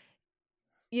 Or,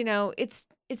 you know, it's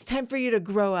time for you to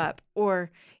grow up.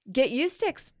 Or get used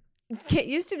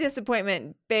to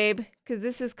disappointment, babe, because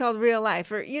this is called real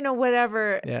life, or, you know,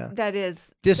 whatever that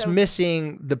is.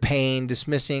 Dismissing the pain,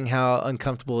 dismissing how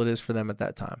uncomfortable it is for them at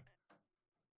that time.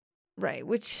 Right,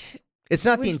 which... It's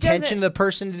not the intention of the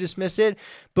person to dismiss it,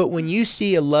 but when you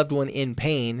see a loved one in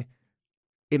pain,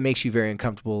 it makes you very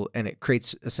uncomfortable and it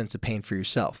creates a sense of pain for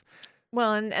yourself.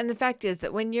 Well, and the fact is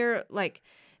that when you're like,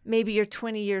 maybe you're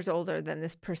 20 years older than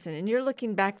this person and you're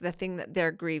looking back at the thing that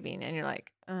they're grieving and you're like,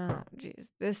 oh,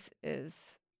 geez, this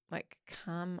is like,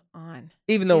 come on.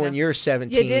 Even though when you're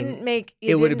 17,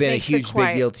 it would have been a huge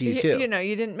big deal to you too. You know,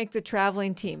 you didn't make the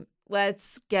traveling team.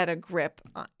 Let's get a grip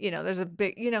on, you know, there's a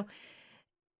big, you know,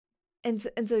 and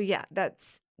so yeah,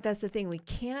 that's the thing. We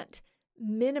can't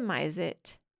minimize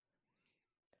it.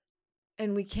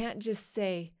 And we can't just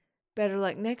say, better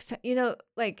luck next time. You know,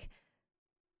 like,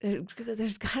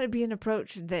 there's got to be an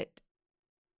approach that,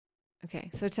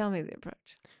 okay, so tell me the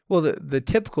approach. Well, the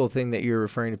typical thing that you're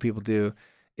referring to people do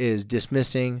is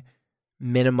dismissing,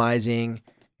 minimizing,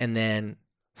 and then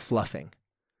fluffing.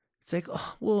 It's like,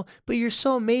 oh, well, but you're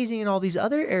so amazing in all these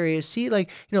other areas. See,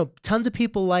 like, you know, tons of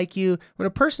people like you. When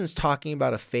a person's talking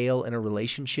about a fail in a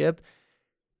relationship,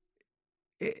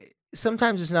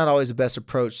 sometimes it's not always the best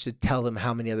approach to tell them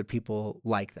how many other people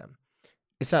like them.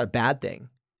 It's not a bad thing.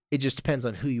 It just depends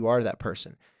on who you are to that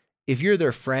person. If you're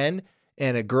their friend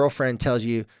and a girlfriend tells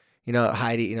you, you know,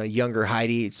 Heidi, you know, younger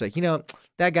Heidi, it's like, you know,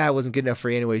 that guy wasn't good enough for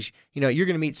you anyways. You know, you're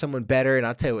going to meet someone better. And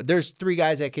I'll tell you what, there's 3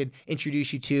 guys I could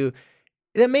introduce you to.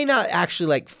 That may not actually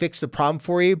like fix the problem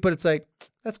for you, but it's like,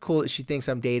 that's cool that she thinks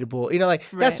I'm dateable. You know, like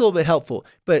that's a little bit helpful.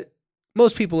 But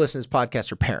most people listen to this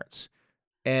podcast are parents.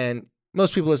 And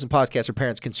most people listen to podcasts are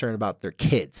parents concerned about their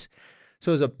kids.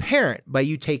 So as a parent, by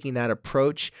you taking that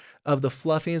approach of the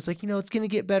fluffy, it's like, you know, it's going to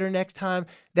get better next time.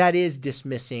 That is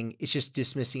dismissing. It's just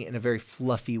dismissing it in a very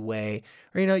fluffy way.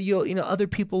 Or, you know, other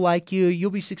people like you.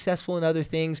 You'll be successful in other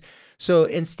things. So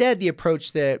instead, the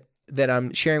approach that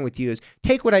I'm sharing with you is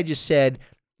take what I just said,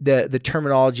 the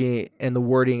terminology and the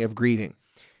wording of grieving.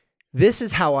 This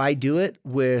is how I do it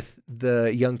with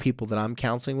the young people that I'm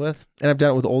counseling with, and I've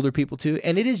done it with older people too,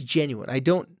 and it is genuine.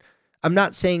 I'm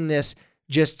not saying this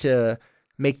just to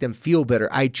make them feel better.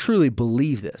 I truly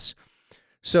believe this.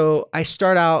 So I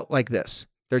start out like this.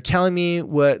 They're telling me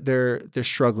what they're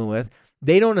struggling with.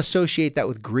 They don't associate that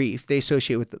with grief. They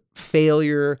associate with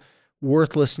failure,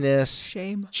 worthlessness,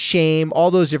 shame, all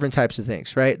those different types of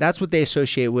things, right? That's what they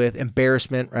associate with,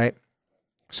 embarrassment, right?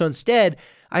 So instead,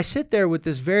 I sit there with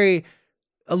this a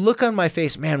look on my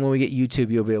face. Man, when we get YouTube,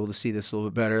 you'll be able to see this a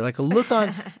little bit better. Like a look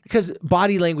on, because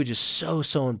body language is so,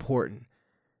 so important.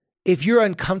 If you're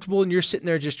uncomfortable and you're sitting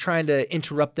there just trying to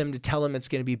interrupt them to tell them it's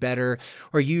going to be better,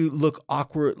 or you look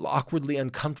awkwardly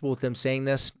uncomfortable with them saying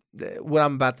this, what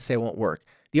I'm about to say won't work.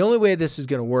 The only way this is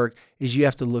going to work is you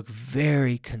have to look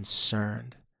very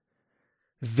concerned,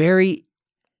 very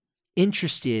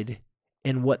interested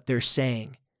in what they're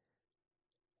saying.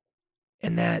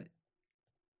 And that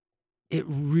it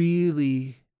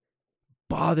really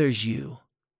bothers you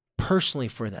personally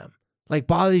for them. Like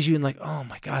bothers you and like, oh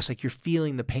my gosh, like you're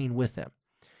feeling the pain with them.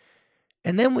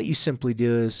 And then what you simply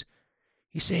do is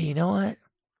you say, you know what?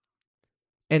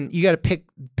 And you got to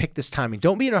pick this timing.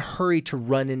 Don't be in a hurry to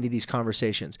run into these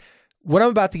conversations. What I'm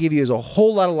about to give you is a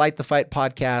whole lot of Light the Fight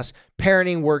podcasts,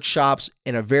 parenting workshops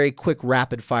in a very quick,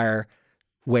 rapid fire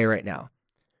way right now.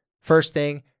 First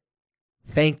thing,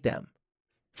 thank them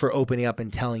for opening up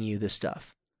and telling you this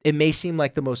stuff. It may seem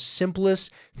like the most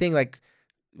simplest thing, like,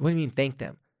 what do you mean thank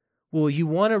them? Well, you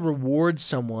want to reward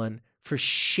someone for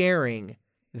sharing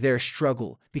their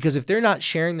struggle, because if they're not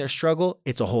sharing their struggle,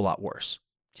 it's a whole lot worse.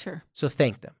 Sure. So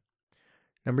thank them.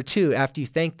 Number 2, after you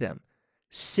thank them,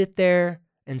 sit there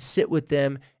and sit with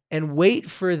them and wait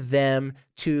for them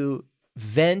to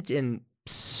vent and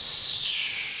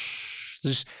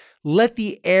just let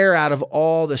the air out of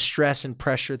all the stress and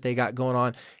pressure that they got going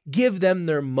on. Give them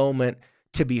their moment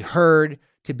to be heard,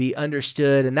 to be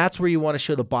understood. And that's where you want to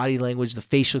show the body language, the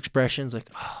facial expressions, like,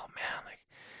 oh man,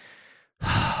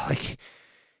 like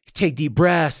take deep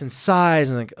breaths and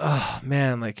sighs and like, oh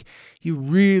man, like you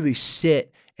really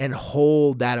sit and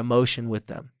hold that emotion with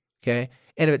them. Okay.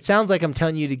 And if it sounds like I'm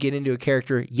telling you to get into a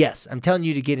character, yes, I'm telling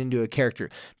you to get into a character,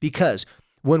 because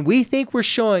when we think we're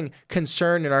showing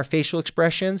concern in our facial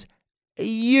expressions,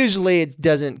 usually it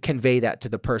doesn't convey that to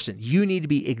the person. You need to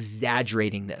be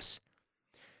exaggerating this.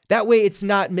 That way it's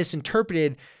not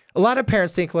misinterpreted. A lot of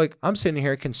parents think like, I'm sitting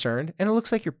here concerned, and it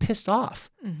looks like you're pissed off.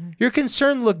 Mm-hmm. Your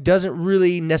concerned look doesn't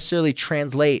really necessarily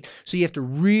translate. So you have to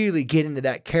really get into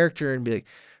that character and be like,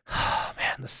 oh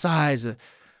man, the size of,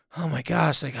 oh my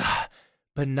gosh, like,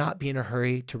 but not be in a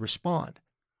hurry to respond.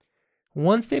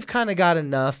 Once they've kind of got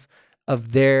enough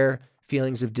of their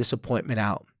feelings of disappointment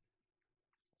out,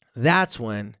 that's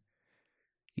when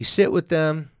you sit with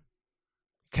them,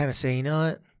 kind of say, you know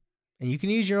what? And you can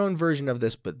use your own version of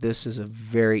this, but this is a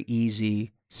very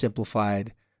easy,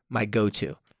 simplified, my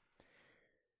go-to.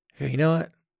 Okay, you know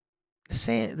what?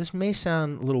 This may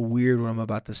sound a little weird what I'm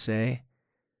about to say,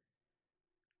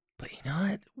 but you know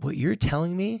what? What you're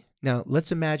telling me, now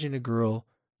let's imagine a girl,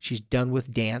 she's done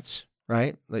with dance,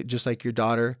 right? Like just like your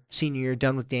daughter, senior year,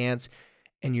 done with dance,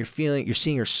 and you're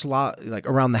seeing her like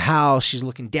around the house, she's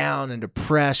looking down and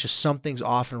depressed, just something's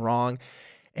off and wrong.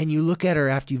 And you look at her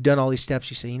after you've done all these steps,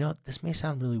 you say, you know, this may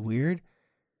sound really weird,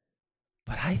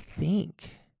 but I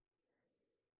think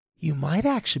you might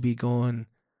actually be going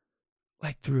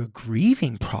like through a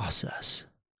grieving process.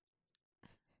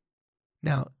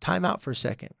 Now, time out for a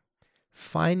second.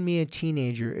 Find me a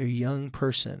teenager, a young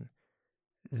person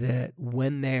that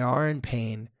when they are in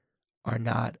pain are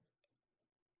not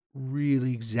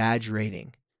really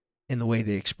exaggerating in the way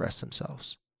they express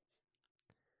themselves.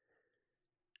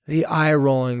 The eye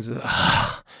rollings,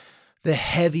 the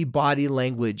heavy body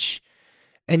language,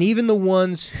 and even the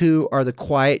ones who are the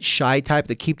quiet, shy type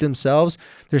that keep themselves,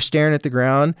 they're staring at the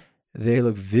ground, they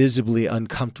look visibly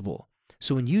uncomfortable.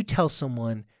 So when you tell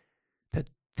someone that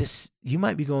you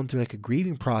might be going through like a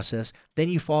grieving process, then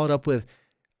you follow it up with,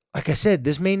 like I said,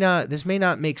 this may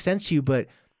not make sense to you, but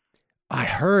I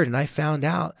heard and I found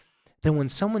out that when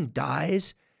someone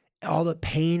dies, all the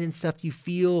pain and stuff you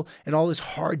feel and all these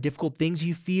hard, difficult things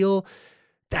you feel,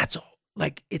 that's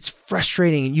like, it's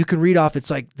frustrating. And you can read off,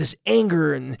 it's like this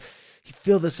anger and you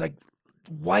feel this like,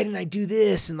 why didn't I do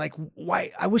this? And like, why,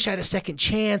 I wish I had a second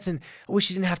chance and I wish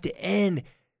it didn't have to end.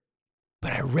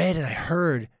 But I read and I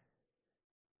heard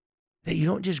that you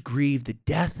don't just grieve the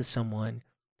death of someone,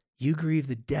 you grieve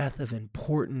the death of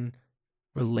important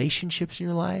relationships in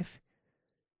your life.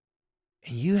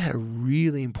 And you had a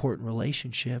really important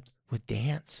relationship with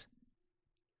dance.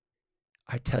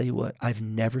 I tell you what, I've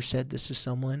never said this to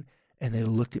someone and they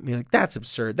looked at me like, that's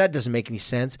absurd. That doesn't make any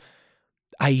sense.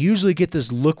 I usually get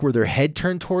this look where their head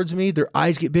turned towards me, their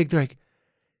eyes get big. They're like,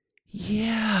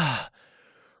 yeah,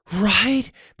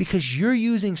 right? Because you're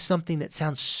using something that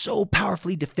sounds so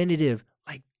powerfully definitive,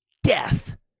 like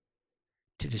death,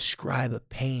 to describe a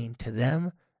pain to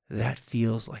them that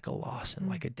feels like a loss and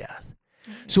like a death.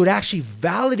 So it actually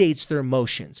validates their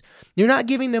emotions. You're not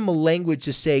giving them a language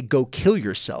to say, go kill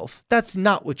yourself. That's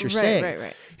not what you're saying.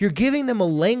 Right. You're giving them a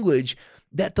language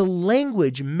that the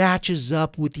language matches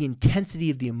up with the intensity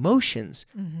of the emotions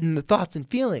and the thoughts and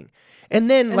feeling. And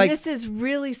then this is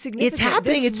really significant. It's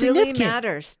happening. This it's really significant.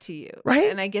 matters to you. Right.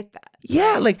 And I get that.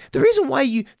 Yeah. Like the reason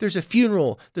why there's a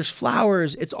funeral, there's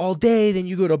flowers, it's all day. Then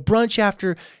you go to brunch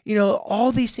after,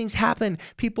 all these things happen.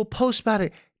 People post about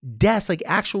it. Deaths, like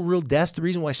actual real deaths. The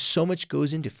reason why so much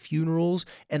goes into funerals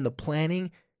and the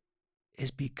planning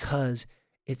is because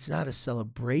it's not a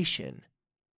celebration.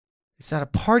 It's not a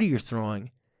party you're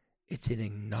throwing. It's an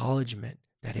acknowledgement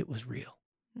that it was real.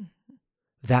 Mm-hmm.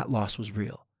 That loss was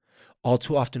real. All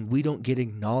too often, we don't get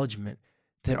acknowledgement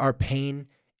that our pain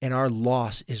and our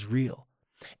loss is real.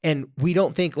 And we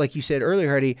don't think, like you said earlier,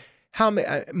 Hardy,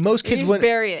 most kids wouldn't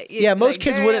bury it. Most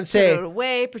kids wouldn't say, put it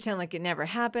away, pretend like it never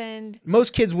happened.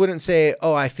 Most kids wouldn't say,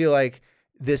 oh, I feel like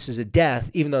this is a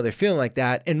death, even though they're feeling like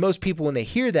that. And most people, when they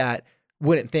hear that,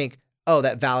 wouldn't think, oh,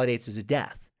 that validates as a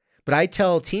death. But I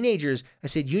tell teenagers, I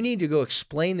said, you need to go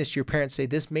explain this to your parents. Say,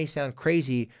 this may sound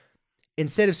crazy.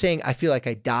 Instead of saying, I feel like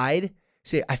I died,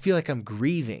 say, I feel like I'm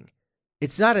grieving.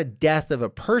 It's not a death of a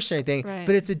person or anything, right,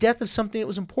 but it's a death of something that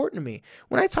was important to me.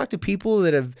 When I talk to people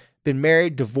that have been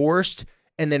married, divorced,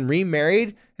 and then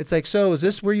remarried, it's like, so is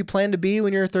this where you plan to be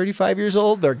when you're 35 years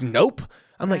old? They're nope.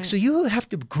 I'm like, so you have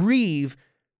to grieve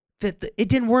that it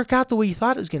didn't work out the way you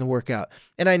thought it was going to work out.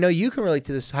 And I know you can relate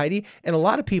to this, Heidi, and a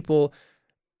lot of people,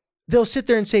 they'll sit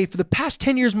there and say, for the past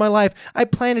 10 years of my life, I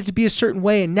planned it to be a certain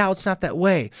way, and now it's not that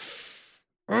way.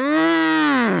 They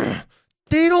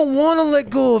don't want to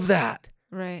let go of that.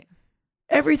 Right.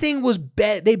 Everything was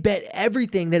bet. They bet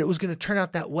everything that it was going to turn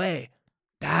out that way.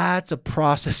 That's a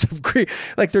process of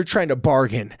grief. Like they're trying to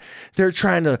bargain. They're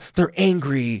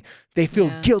angry. They feel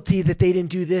guilty that they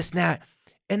didn't do this and that.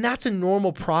 And that's a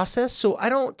normal process. So I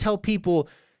don't tell people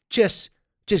just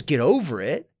get over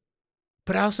it.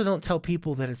 But I also don't tell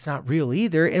people that it's not real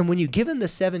either. And when you give them the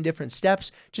 7 different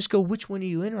steps, just go, which one are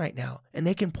you in right now? And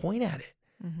they can point at it.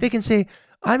 Mm-hmm. They can say,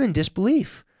 I'm in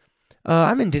disbelief.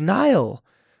 I'm in denial.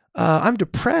 I'm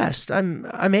depressed. I'm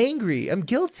angry. I'm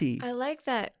guilty. I like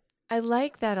that. I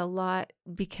like that a lot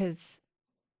because,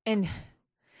 and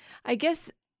I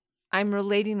guess I'm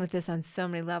relating with this on so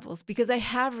many levels because I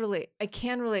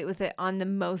can relate with it on the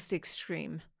most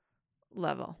extreme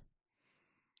level.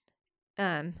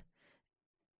 But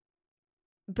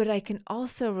I can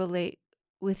also relate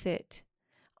with it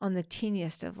on the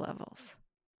teeniest of levels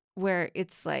where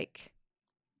it's like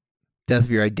death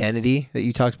of your identity that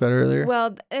you talked about earlier.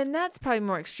 Well, and that's probably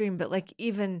more extreme, but like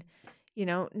even,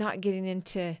 not getting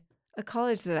into a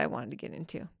college that I wanted to get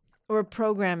into or a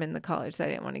program in the college that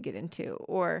I didn't want to get into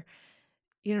or,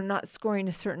 not scoring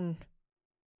a certain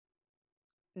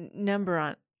number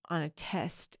on a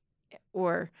test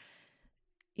or,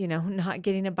 not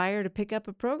getting a buyer to pick up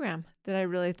a program that I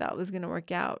really thought was going to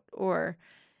work out or,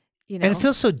 And it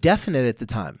feels so definite at the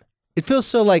time. It feels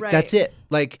so like that's it.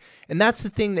 Like, and that's the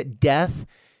thing that death,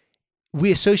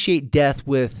 we associate death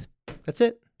with, that's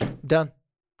it, done.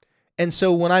 And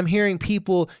so when I'm hearing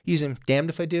people using damned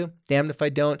if I do, damned if I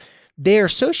don't, they're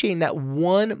associating that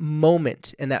one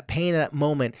moment and that pain of that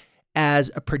moment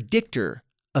as a predictor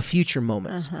of future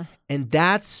moments. Uh-huh. And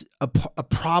that's a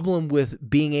problem with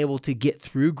being able to get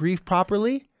through grief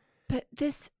properly. But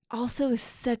this also is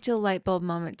such a light bulb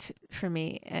moment for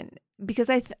me. And because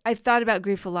I've thought about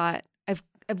grief a lot.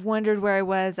 I've wondered where I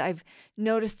was. I've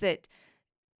noticed that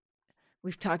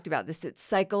we've talked about this. It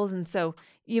cycles. And so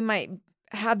you might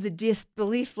have the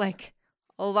disbelief like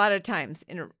a lot of times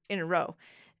in a row.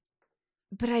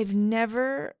 But I've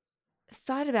never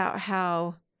thought about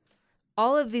how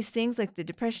all of these things like the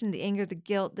depression, the anger, the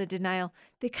guilt, the denial,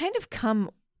 they kind of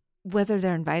come whether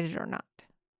they're invited or not,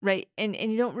 right? And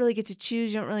you don't really get to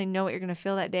choose. You don't really know what you're going to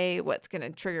feel that day, what's going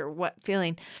to trigger what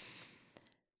feeling.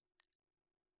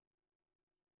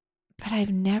 But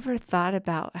I've never thought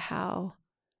about how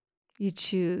you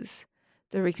choose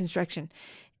the reconstruction.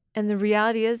 And the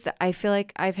reality is that I feel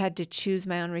like I've had to choose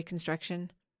my own reconstruction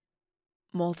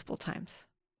multiple times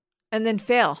and then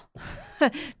fail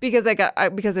because I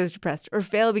was depressed or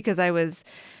fail because I was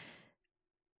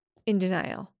in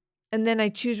denial. And then I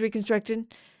choose reconstruction.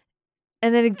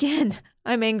 And then again,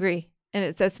 I'm angry and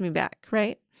it sets me back.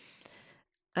 Right.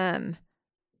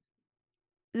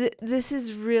 This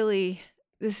is really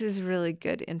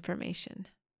good information,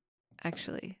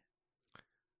 actually.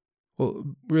 Well,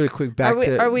 really quick, back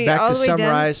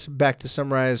to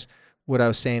summarize what I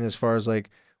was saying as far as like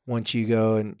once you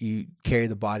go and you carry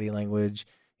the body language,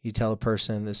 you tell a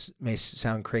person this may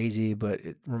sound crazy, but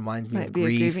it reminds me of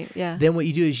grief. Yeah. Then what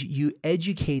you do is you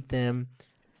educate them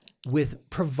with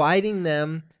providing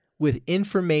them with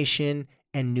information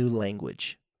and new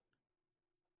language.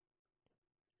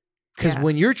 Because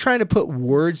when you're trying to put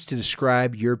words to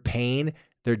describe your pain,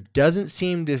 there doesn't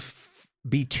seem to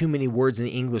be too many words in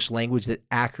the English language that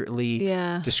accurately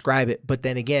describe it. But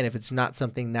then again, if it's not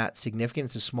something that significant,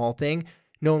 it's a small thing,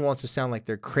 no one wants to sound like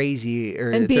they're crazy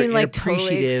or and they're being like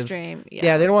inappreciative. Totally extreme.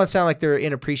 Yeah, they don't want to sound like they're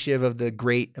inappreciative of the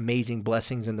great, amazing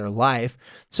blessings in their life.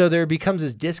 So there becomes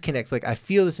this disconnect. Like, I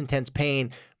feel this intense pain,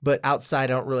 but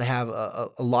outside I don't really have a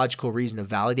logical reason to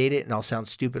validate it, and I'll sound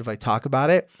stupid if I talk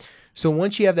about it. So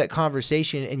once you have that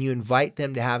conversation and you invite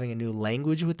them to having a new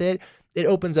language with it, it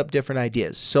opens up different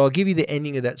ideas. So I'll give you the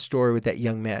ending of that story with that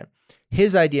young man.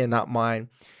 His idea, not mine.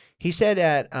 He said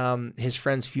at his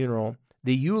friend's funeral,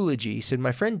 the eulogy, he said,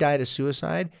 my friend died of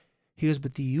suicide. He goes,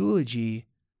 but the eulogy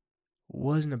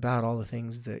wasn't about all the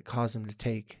things that caused him to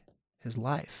take his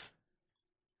life.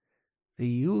 The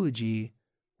eulogy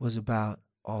was about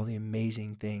all the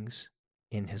amazing things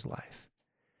in his life.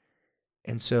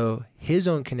 And so his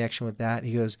own connection with that,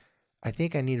 he goes, I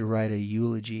think I need to write a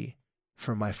eulogy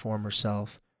for my former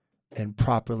self and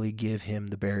properly give him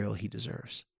the burial he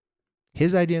deserves.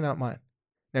 His idea, not mine.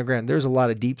 Now, granted, there's a lot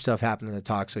of deep stuff happening in the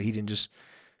talk, so he didn't just,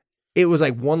 it was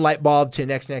like one light bulb to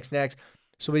next.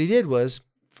 So what he did was,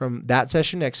 from that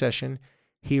session, next session,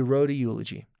 he wrote a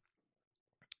eulogy.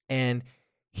 And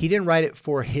he didn't write it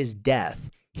for his death.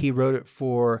 He wrote it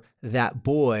for that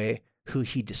boy who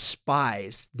he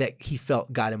despised, that he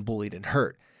felt got him bullied and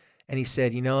hurt. And he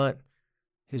said, you know what?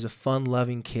 He was a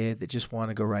fun-loving kid that just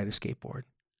wanted to go ride a skateboard.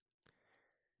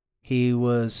 He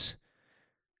was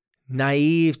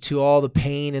naive to all the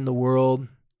pain in the world,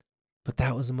 but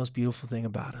that was the most beautiful thing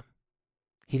about him.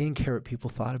 He didn't care what people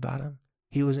thought about him.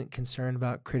 He wasn't concerned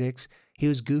about critics. He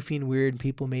was goofy and weird, and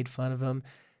people made fun of him,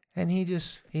 and he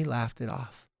laughed it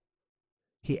off.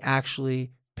 He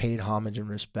actually paid homage and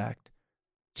respect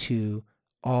to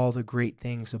all the great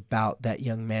things about that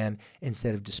young man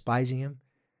instead of despising him,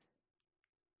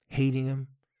 hating him,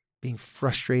 being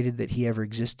frustrated that he ever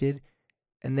existed.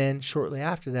 And then shortly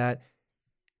after that,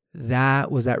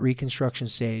 that was that reconstruction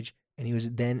stage. And he was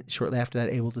then shortly after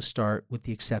that able to start with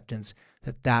the acceptance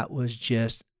that that was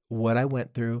just what I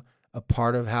went through, a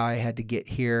part of how I had to get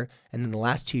here. And then the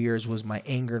last 2 years was my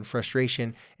anger and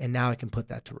frustration. And now I can put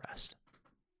that to rest.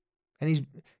 And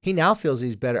he now feels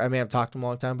he's better. I mean, I've talked to him a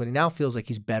long time, but he now feels like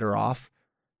he's better off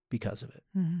because of it.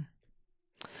 Mm-hmm.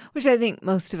 Which I think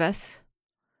most of us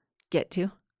get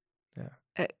to.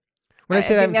 Yeah. When I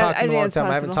said I haven't talked to him in a long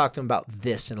time, I haven't talked to him about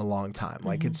this in a long time. Mm-hmm.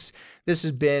 Like this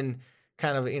has been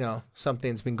kind of,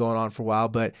 something that's been going on for a while,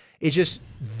 but it's just,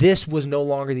 this was no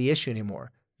longer the issue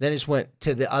anymore. Then it just went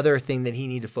to the other thing that he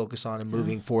needed to focus on and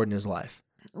moving forward in his life.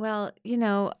 Well,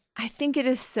 I think it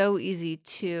is so easy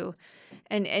to,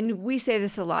 and we say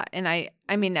this a lot, and I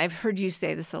mean, I've heard you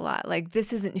say this a lot, like,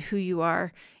 this isn't who you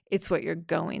are, it's what you're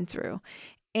going through.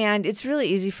 And it's really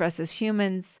easy for us as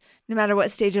humans, no matter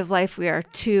what stage of life we are,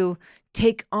 to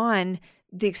take on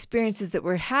the experiences that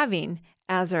we're having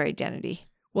as our identity.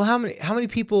 Well, how many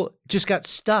people just got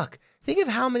stuck? Think of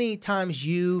how many times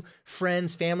you,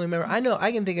 friends, family members,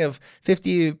 I can think of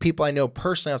 50 people I know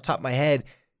personally off the top of my head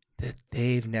that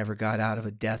they've never got out of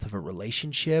a death of a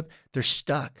relationship. They're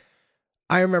stuck.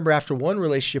 I remember after one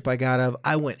relationship I got out of,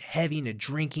 I went heavy into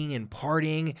drinking and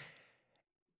partying.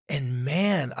 And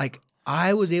man,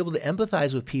 I was able to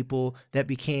empathize with people that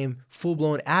became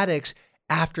full-blown addicts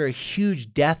after a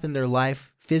huge death in their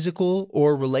life, physical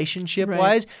or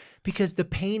relationship-wise, because the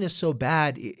pain is so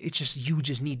bad, you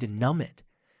just need to numb it.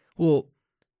 Well,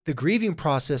 the grieving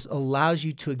process allows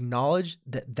you to acknowledge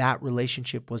that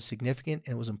relationship was significant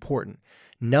and it was important.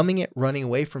 Numbing it, running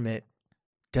away from it,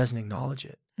 doesn't acknowledge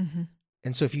it. Mm-hmm.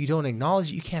 And so if you don't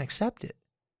acknowledge it, you can't accept it.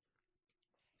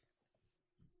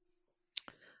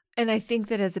 And I think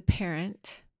that as a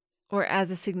parent or as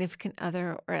a significant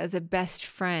other or as a best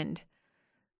friend,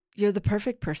 you're the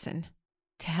perfect person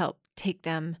to help take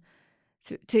them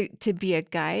to be a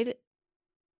guide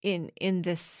in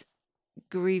this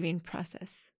grieving process.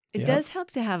 It does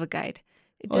help to have a guide.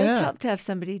 It does help to have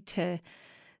somebody to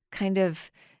kind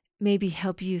of maybe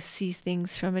help you see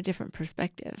things from a different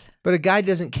perspective. But a guide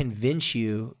doesn't convince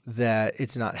you that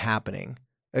it's not happening.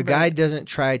 A guide doesn't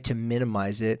try to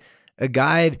minimize it. A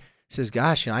guide says,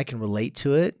 gosh, I can relate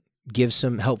to it, give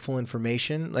some helpful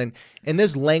information. And in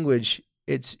this language,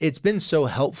 it's been so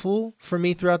helpful for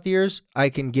me throughout the years. I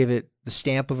can give it the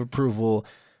stamp of approval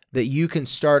that you can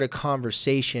start a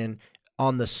conversation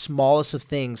on the smallest of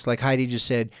things, like Heidi just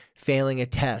said, failing a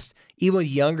test. Even with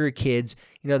younger kids,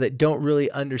 that don't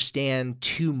really understand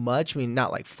too much. I mean,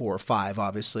 not like 4 or 5,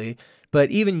 obviously,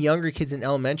 but even younger kids in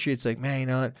elementary, it's like,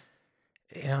 man,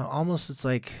 almost it's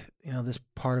like, this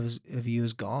part of you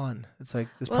is gone. It's like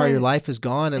this part of your life is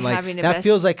gone. And like, that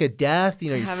feels like a death,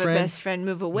 your have friend. A best friend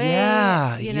move away.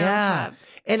 Yeah.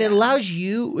 It allows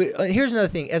you, here's another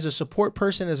thing, as a support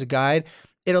person, as a guide,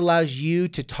 it allows you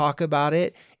to talk about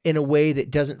it in a way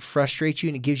that doesn't frustrate you,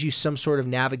 and it gives you some sort of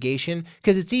navigation,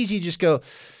 because it's easy to just go,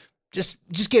 just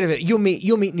get it. You'll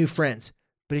meet new friends.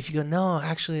 But if you go, no,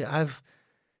 actually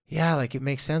like it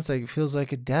makes sense. Like it feels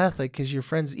like a death, like, because your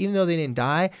friends, even though they didn't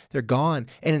die, they're gone.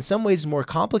 And in some ways it's more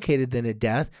complicated than a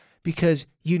death, because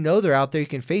they're out there, you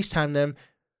can FaceTime them,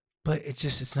 but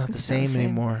it's not the same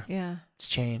anymore. Yeah. It's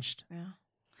changed. Yeah.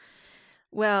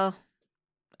 Well,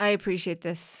 I appreciate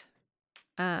this.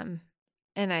 And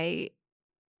I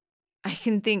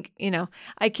can think,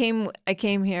 I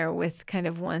came here with kind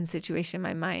of one situation in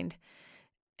my mind.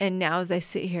 And now as I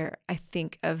sit here, I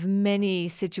think of many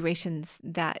situations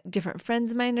that different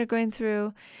friends of mine are going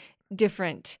through,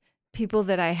 different people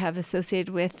that I have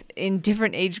associated with in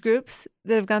different age groups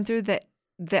that have gone through that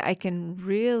I can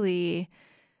really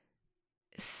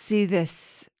see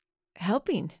this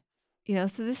helping, so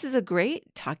this is a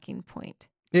great talking point.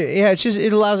 Yeah,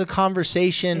 it allows a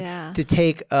conversation to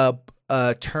take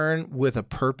a turn with a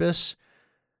purpose,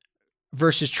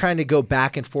 versus trying to go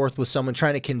back and forth with someone,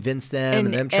 trying to convince them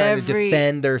and them trying to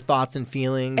defend their thoughts and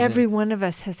feelings. Every one of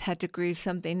us has had to grieve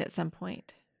something at some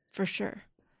point, for sure.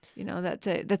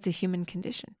 That's a human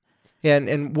condition. Yeah,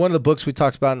 and one of the books we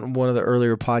talked about in one of the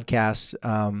earlier podcasts,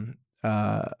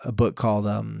 a book called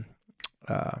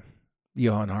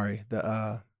Johann Hari,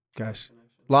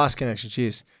 Lost Connection.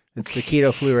 Jeez, it's the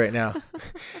keto flu right now.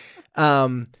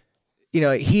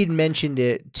 He'd mentioned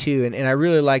it too, and I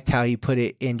really liked how he put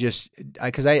it in, just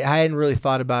because I hadn't really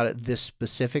thought about it this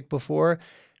specific before,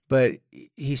 but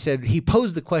he said, he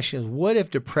posed the question, what if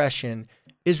depression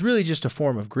is really just a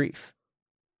form of grief?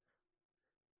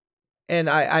 And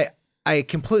I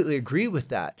completely agree with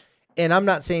that. And I'm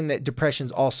not saying that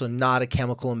depression's also not a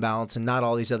chemical imbalance and not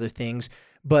all these other things,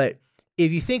 but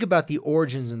if you think about the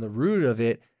origins and the root of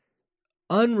it,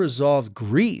 unresolved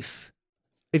grief,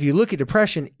 if you look at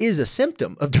depression, is a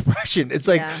symptom of depression. It's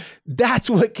like, that's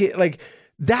what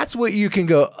you can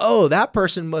go, oh, that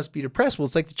person must be depressed. Well,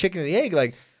 it's like the chicken and the egg.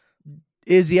 Like,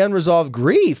 is the unresolved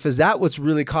grief, is that what's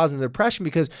really causing the depression?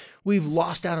 Because we've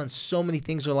lost out on so many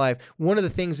things in our life. One of the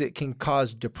things that can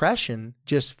cause depression,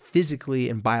 just physically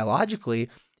and biologically,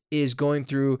 is going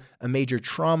through a major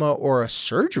trauma or a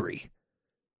surgery.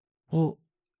 Well,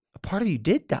 a part of you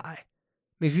did die.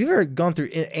 I mean, if you've ever gone through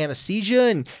anesthesia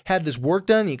and had this work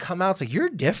done, and you come out, it's like, you're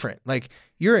different. Like,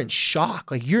 you're in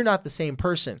shock. Like, you're not the same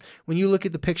person. When you look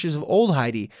at the pictures of old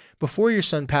Heidi, before your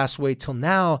son passed away till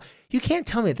now, you can't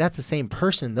tell me that's the same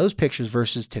person in those pictures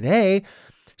versus today.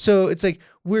 So it's like,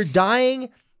 we're dying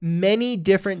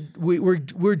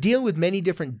we're dealing with many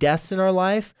different deaths in our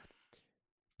life.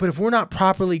 But if we're not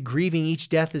properly grieving each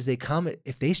death as they come,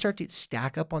 if they start to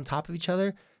stack up on top of each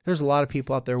other, there's a lot of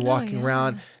people out there walking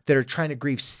around that are trying to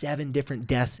grieve 7 different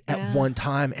deaths at one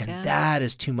time, and that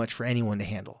is too much for anyone to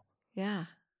handle. Yeah.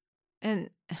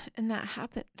 And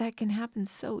that can happen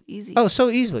so easy. Oh, so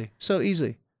easily.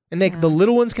 And the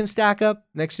little ones can stack up.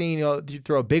 Next thing you know, you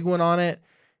throw a big one on it,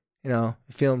 it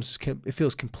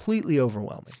feels completely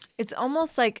overwhelming. It's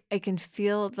almost like I can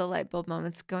feel the light bulb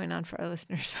moments going on for our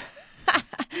listeners.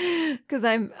 Cuz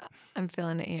I'm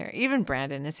feeling it here. Even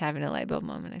Brandon is having a light bulb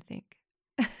moment, I think.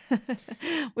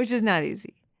 Which is not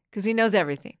easy because he knows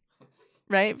everything,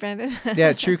 right, Brandon?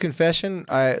 Yeah, true confession.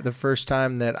 The first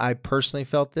time that I personally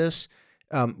felt this,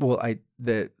 in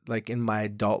my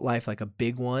adult life, like a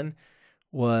big one,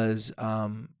 was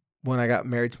when I got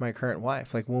married to my current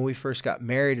wife. Like, when we first got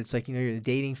married, it's like, you're in the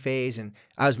dating phase, and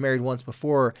I was married once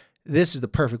before. This is the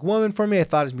perfect woman for me. I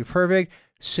thought it was going to be perfect.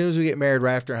 As soon as we get married,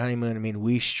 right after our honeymoon,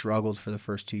 we struggled for the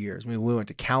first 2 years. We went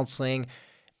to counseling.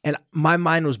 And my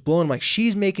mind was blown. I'm like,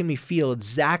 she's making me feel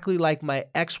exactly like my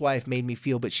ex-wife made me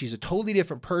feel, but she's a totally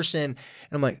different person. And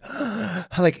I'm like,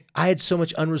 I had so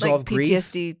much unresolved grief.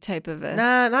 PTSD type of it.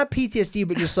 Nah, not PTSD,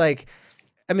 but just like,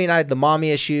 I had the mommy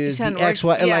issues, the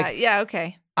ex-wife.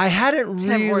 Okay. I hadn't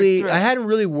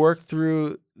really worked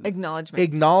through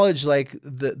acknowledge like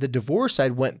the divorce I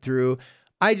went through.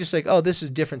 I just like, oh, this is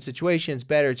a different situation. It's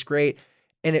better. It's great.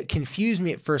 And it confused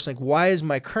me at first. Like, why is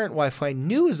my current wife, who I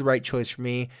knew was the right choice for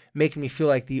me, making me feel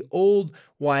like the old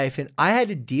wife? And I had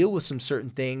to deal with some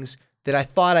certain things that I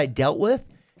thought I dealt with.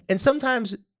 And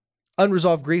sometimes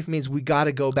unresolved grief means we got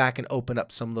to go back and open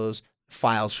up some of those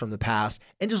files from the past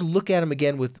and just look at them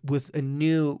again with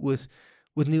new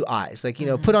eyes. Like,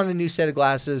 put on a new set of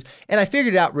glasses. And I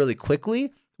figured it out really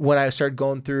quickly when I started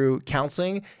going through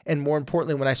counseling, and more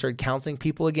importantly, when I started counseling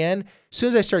people again. As soon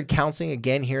as I started counseling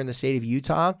again here in the state of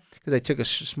Utah, because I took a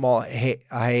small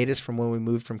hiatus from when we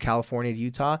moved from California to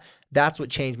Utah, that's what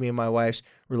changed me and my wife's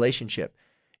relationship.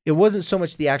 It wasn't so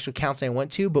much the actual counseling I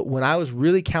went to, but when I was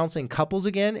really counseling couples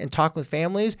again and talking with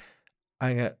families,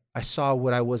 I saw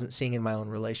what I wasn't seeing in my own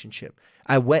relationship.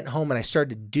 I went home and I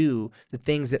started to do the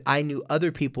things that I knew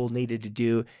other people needed to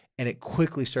do, and it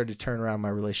quickly started to turn around my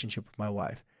relationship with my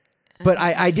wife. But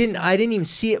I didn't even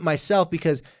see it myself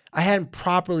because I hadn't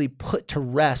properly put to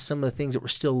rest some of the things that were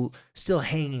still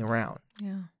hanging around.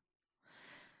 Yeah.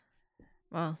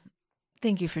 Well,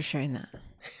 thank you for sharing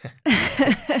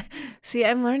that. See,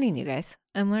 I'm learning, you guys.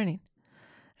 I'm learning.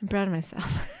 I'm proud of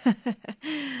myself.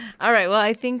 All right. Well,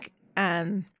 I think,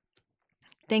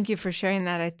 thank you for sharing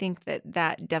that. I think that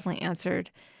definitely answered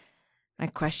my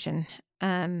question.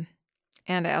 And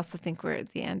I also think we're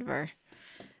at the end of our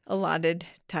allotted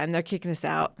time. They're kicking us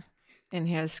out, and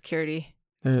here's security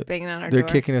banging on our door. They're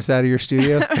kicking us out of your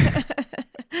studio.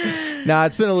 Nah,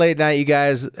 it's been a late night, you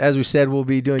guys. As we said, we'll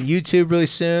be doing YouTube really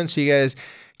soon, so you guys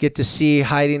get to see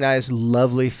Heidi and I's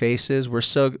lovely faces.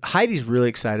 Heidi's really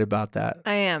excited about that.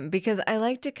 I am, because I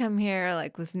like to come here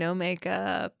like with no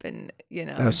makeup and,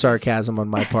 sarcasm on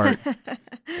my part.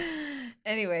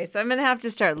 Anyway, so I'm going to have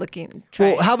to start looking.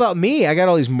 Well, how about me? I got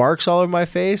all these marks all over my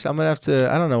face. I'm going to have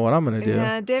to, I don't know what I'm going to do.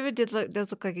 Yeah, David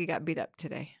does look like he got beat up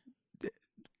today.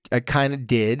 I kind of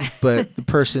did, but the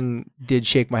person did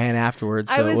shake my hand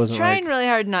afterwards. So I was it wasn't trying really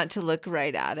hard not to look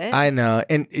right at it. I know.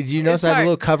 And did you notice I have a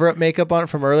little cover-up makeup on it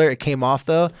from earlier? It came off,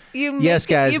 though. Yes,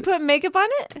 guys. You put makeup on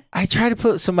it? I tried to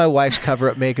put some of my wife's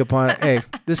cover-up makeup on it. Hey,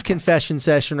 this confession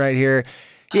session right here.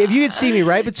 If you could see me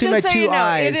right between my two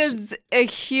eyes. It is a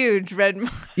huge red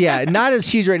mark. Yeah, not as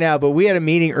huge right now, but we had a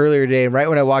meeting earlier today, and right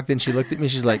when I walked in, she looked at me.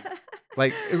 She's like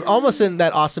almost in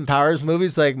that Austin Powers movie.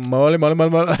 It's like, mole.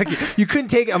 Like, you couldn't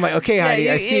take it. I'm like, okay, Heidi,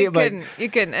 I see it. But you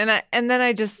couldn't. And then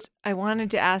I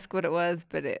wanted to ask what it was,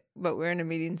 but we're in a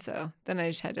meeting, so then I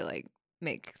just had to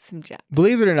make some jabs.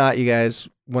 Believe it or not, you guys,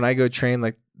 when I go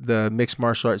train the mixed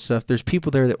martial arts stuff, there's people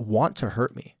there that want to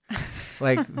hurt me.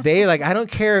 I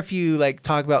don't care if you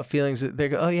talk about feelings that they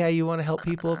go, oh yeah, you want to help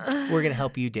people? We're going to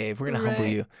help you, Dave. We're going to humble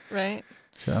you. Right.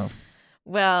 So.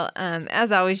 Well,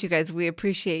 as always, you guys, we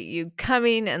appreciate you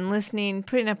coming and listening,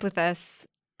 putting up with us,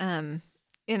 in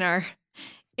our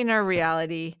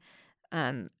reality.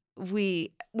 We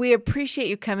appreciate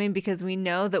you coming because we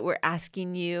know that we're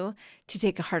asking you to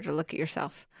take a harder look at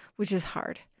yourself, which is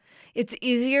hard. It's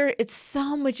easier. It's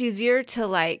so much easier to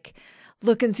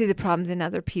look and see the problems in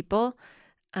other people.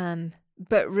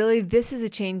 But really, this is a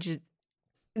change.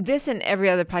 This and every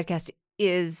other podcast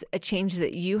is a change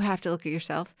that you have to look at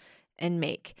yourself and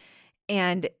make.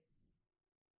 And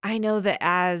I know that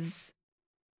as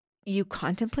you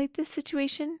contemplate this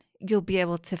situation, you'll be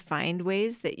able to find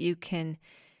ways that you can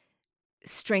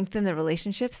strengthen the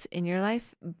relationships in your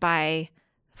life by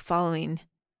following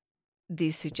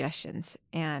these suggestions.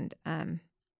 And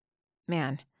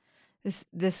man,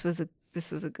 this was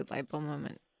a good light bulb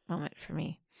moment for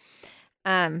me.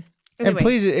 Anyway. And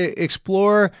please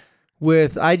explore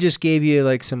with. I just gave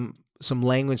you some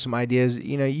language, some ideas.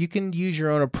 You can use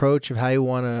your own approach of how you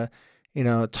want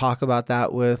to, talk about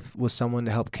that with someone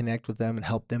to help connect with them and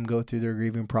help them go through their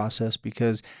grieving process,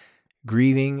 because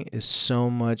grieving is so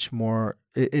much more.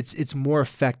 It's more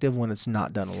effective when it's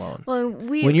not done alone. Well,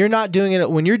 when you're not doing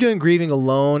it, when you're doing grieving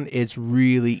alone, it's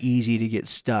really easy to get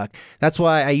stuck. That's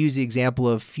why I use the example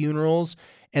of funerals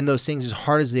and those things. As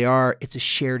hard as they are, it's a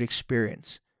shared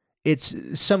experience.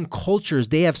 It's some cultures,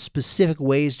 they have specific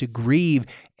ways to grieve,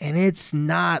 and it's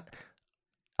not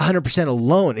 100%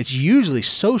 alone. It's usually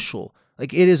social.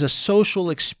 It is a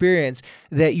social experience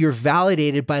that you're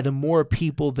validated by the more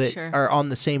people that are on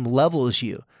the same level as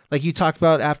you. Like you talked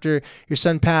about after your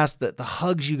son passed, the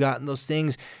hugs you got and those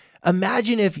things.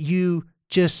 Imagine if you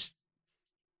just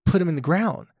put him in the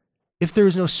ground. If there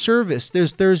was no service,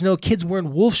 there's no kids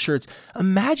wearing wolf shirts.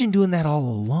 Imagine doing that all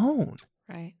alone.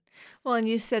 Right. Well, and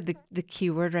you said the key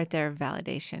word right there,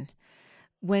 validation.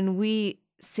 When we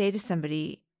say to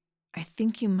somebody, I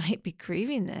think you might be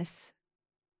grieving this,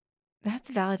 that's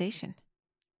validation.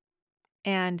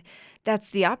 And that's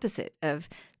the opposite of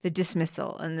the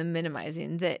dismissal and the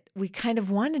minimizing that we kind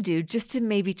of want to do, just to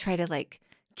maybe try to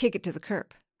kick it to the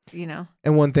curb,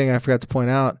 And one thing I forgot to point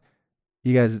out,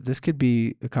 you guys, this could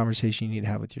be a conversation you need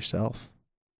to have with yourself.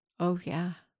 Oh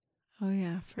yeah. For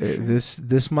sure.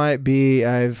 This might be,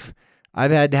 I've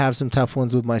had to have some tough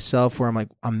ones with myself where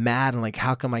I'm mad and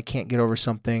how come I can't get over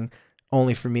something,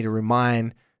 only for me to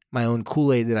remind my own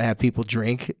Kool-Aid that I have people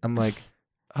drink. I'm like,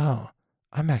 oh,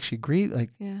 I'm actually grieved. Like,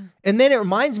 yeah. And then it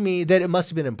reminds me that it must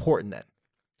have been important then.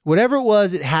 Whatever it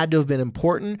was, it had to have been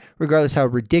important, regardless how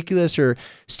ridiculous or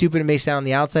stupid it may sound on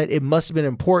the outside. It must have been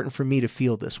important for me to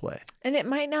feel this way. And it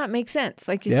might not make sense,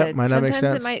 like you Yeah, said. it might not make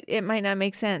Sometimes sense. it might not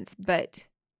make sense, but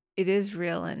it is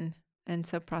real, and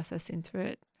so processing through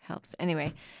it helps.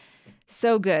 Anyway,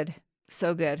 so good,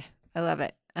 so good. I love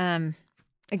it.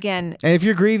 Again, And if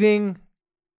you're grieving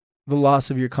the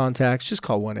loss of your contacts, just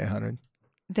call 1-800.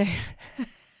 there,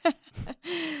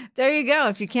 there you go.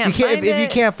 If you can't, If you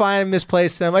can't find them,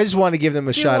 misplace them. I just want to give them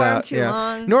a shout out. Too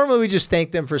long. Normally we just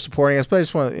thank them for supporting us, but I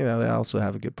just want to, they also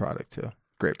have a good product too.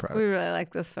 Great product. We really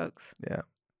like those folks. Yeah.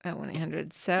 At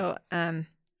 1-800. So, and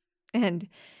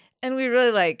we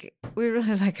really like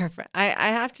our friend.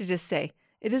 I have to just say,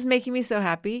 it is making me so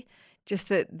happy just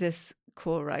that this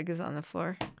cool rug is on the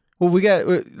floor. Well,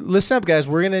 listen up, guys.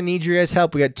 We're gonna need your guys'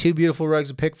 help. We got 2 beautiful rugs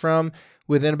to pick from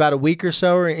within about a week or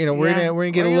so. We're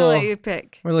gonna get a little. Let you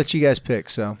pick. We're gonna let you guys pick.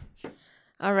 So.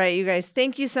 All right, you guys.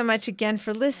 Thank you so much again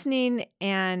for listening,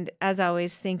 and as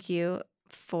always, thank you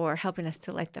for helping us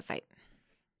to light the fight.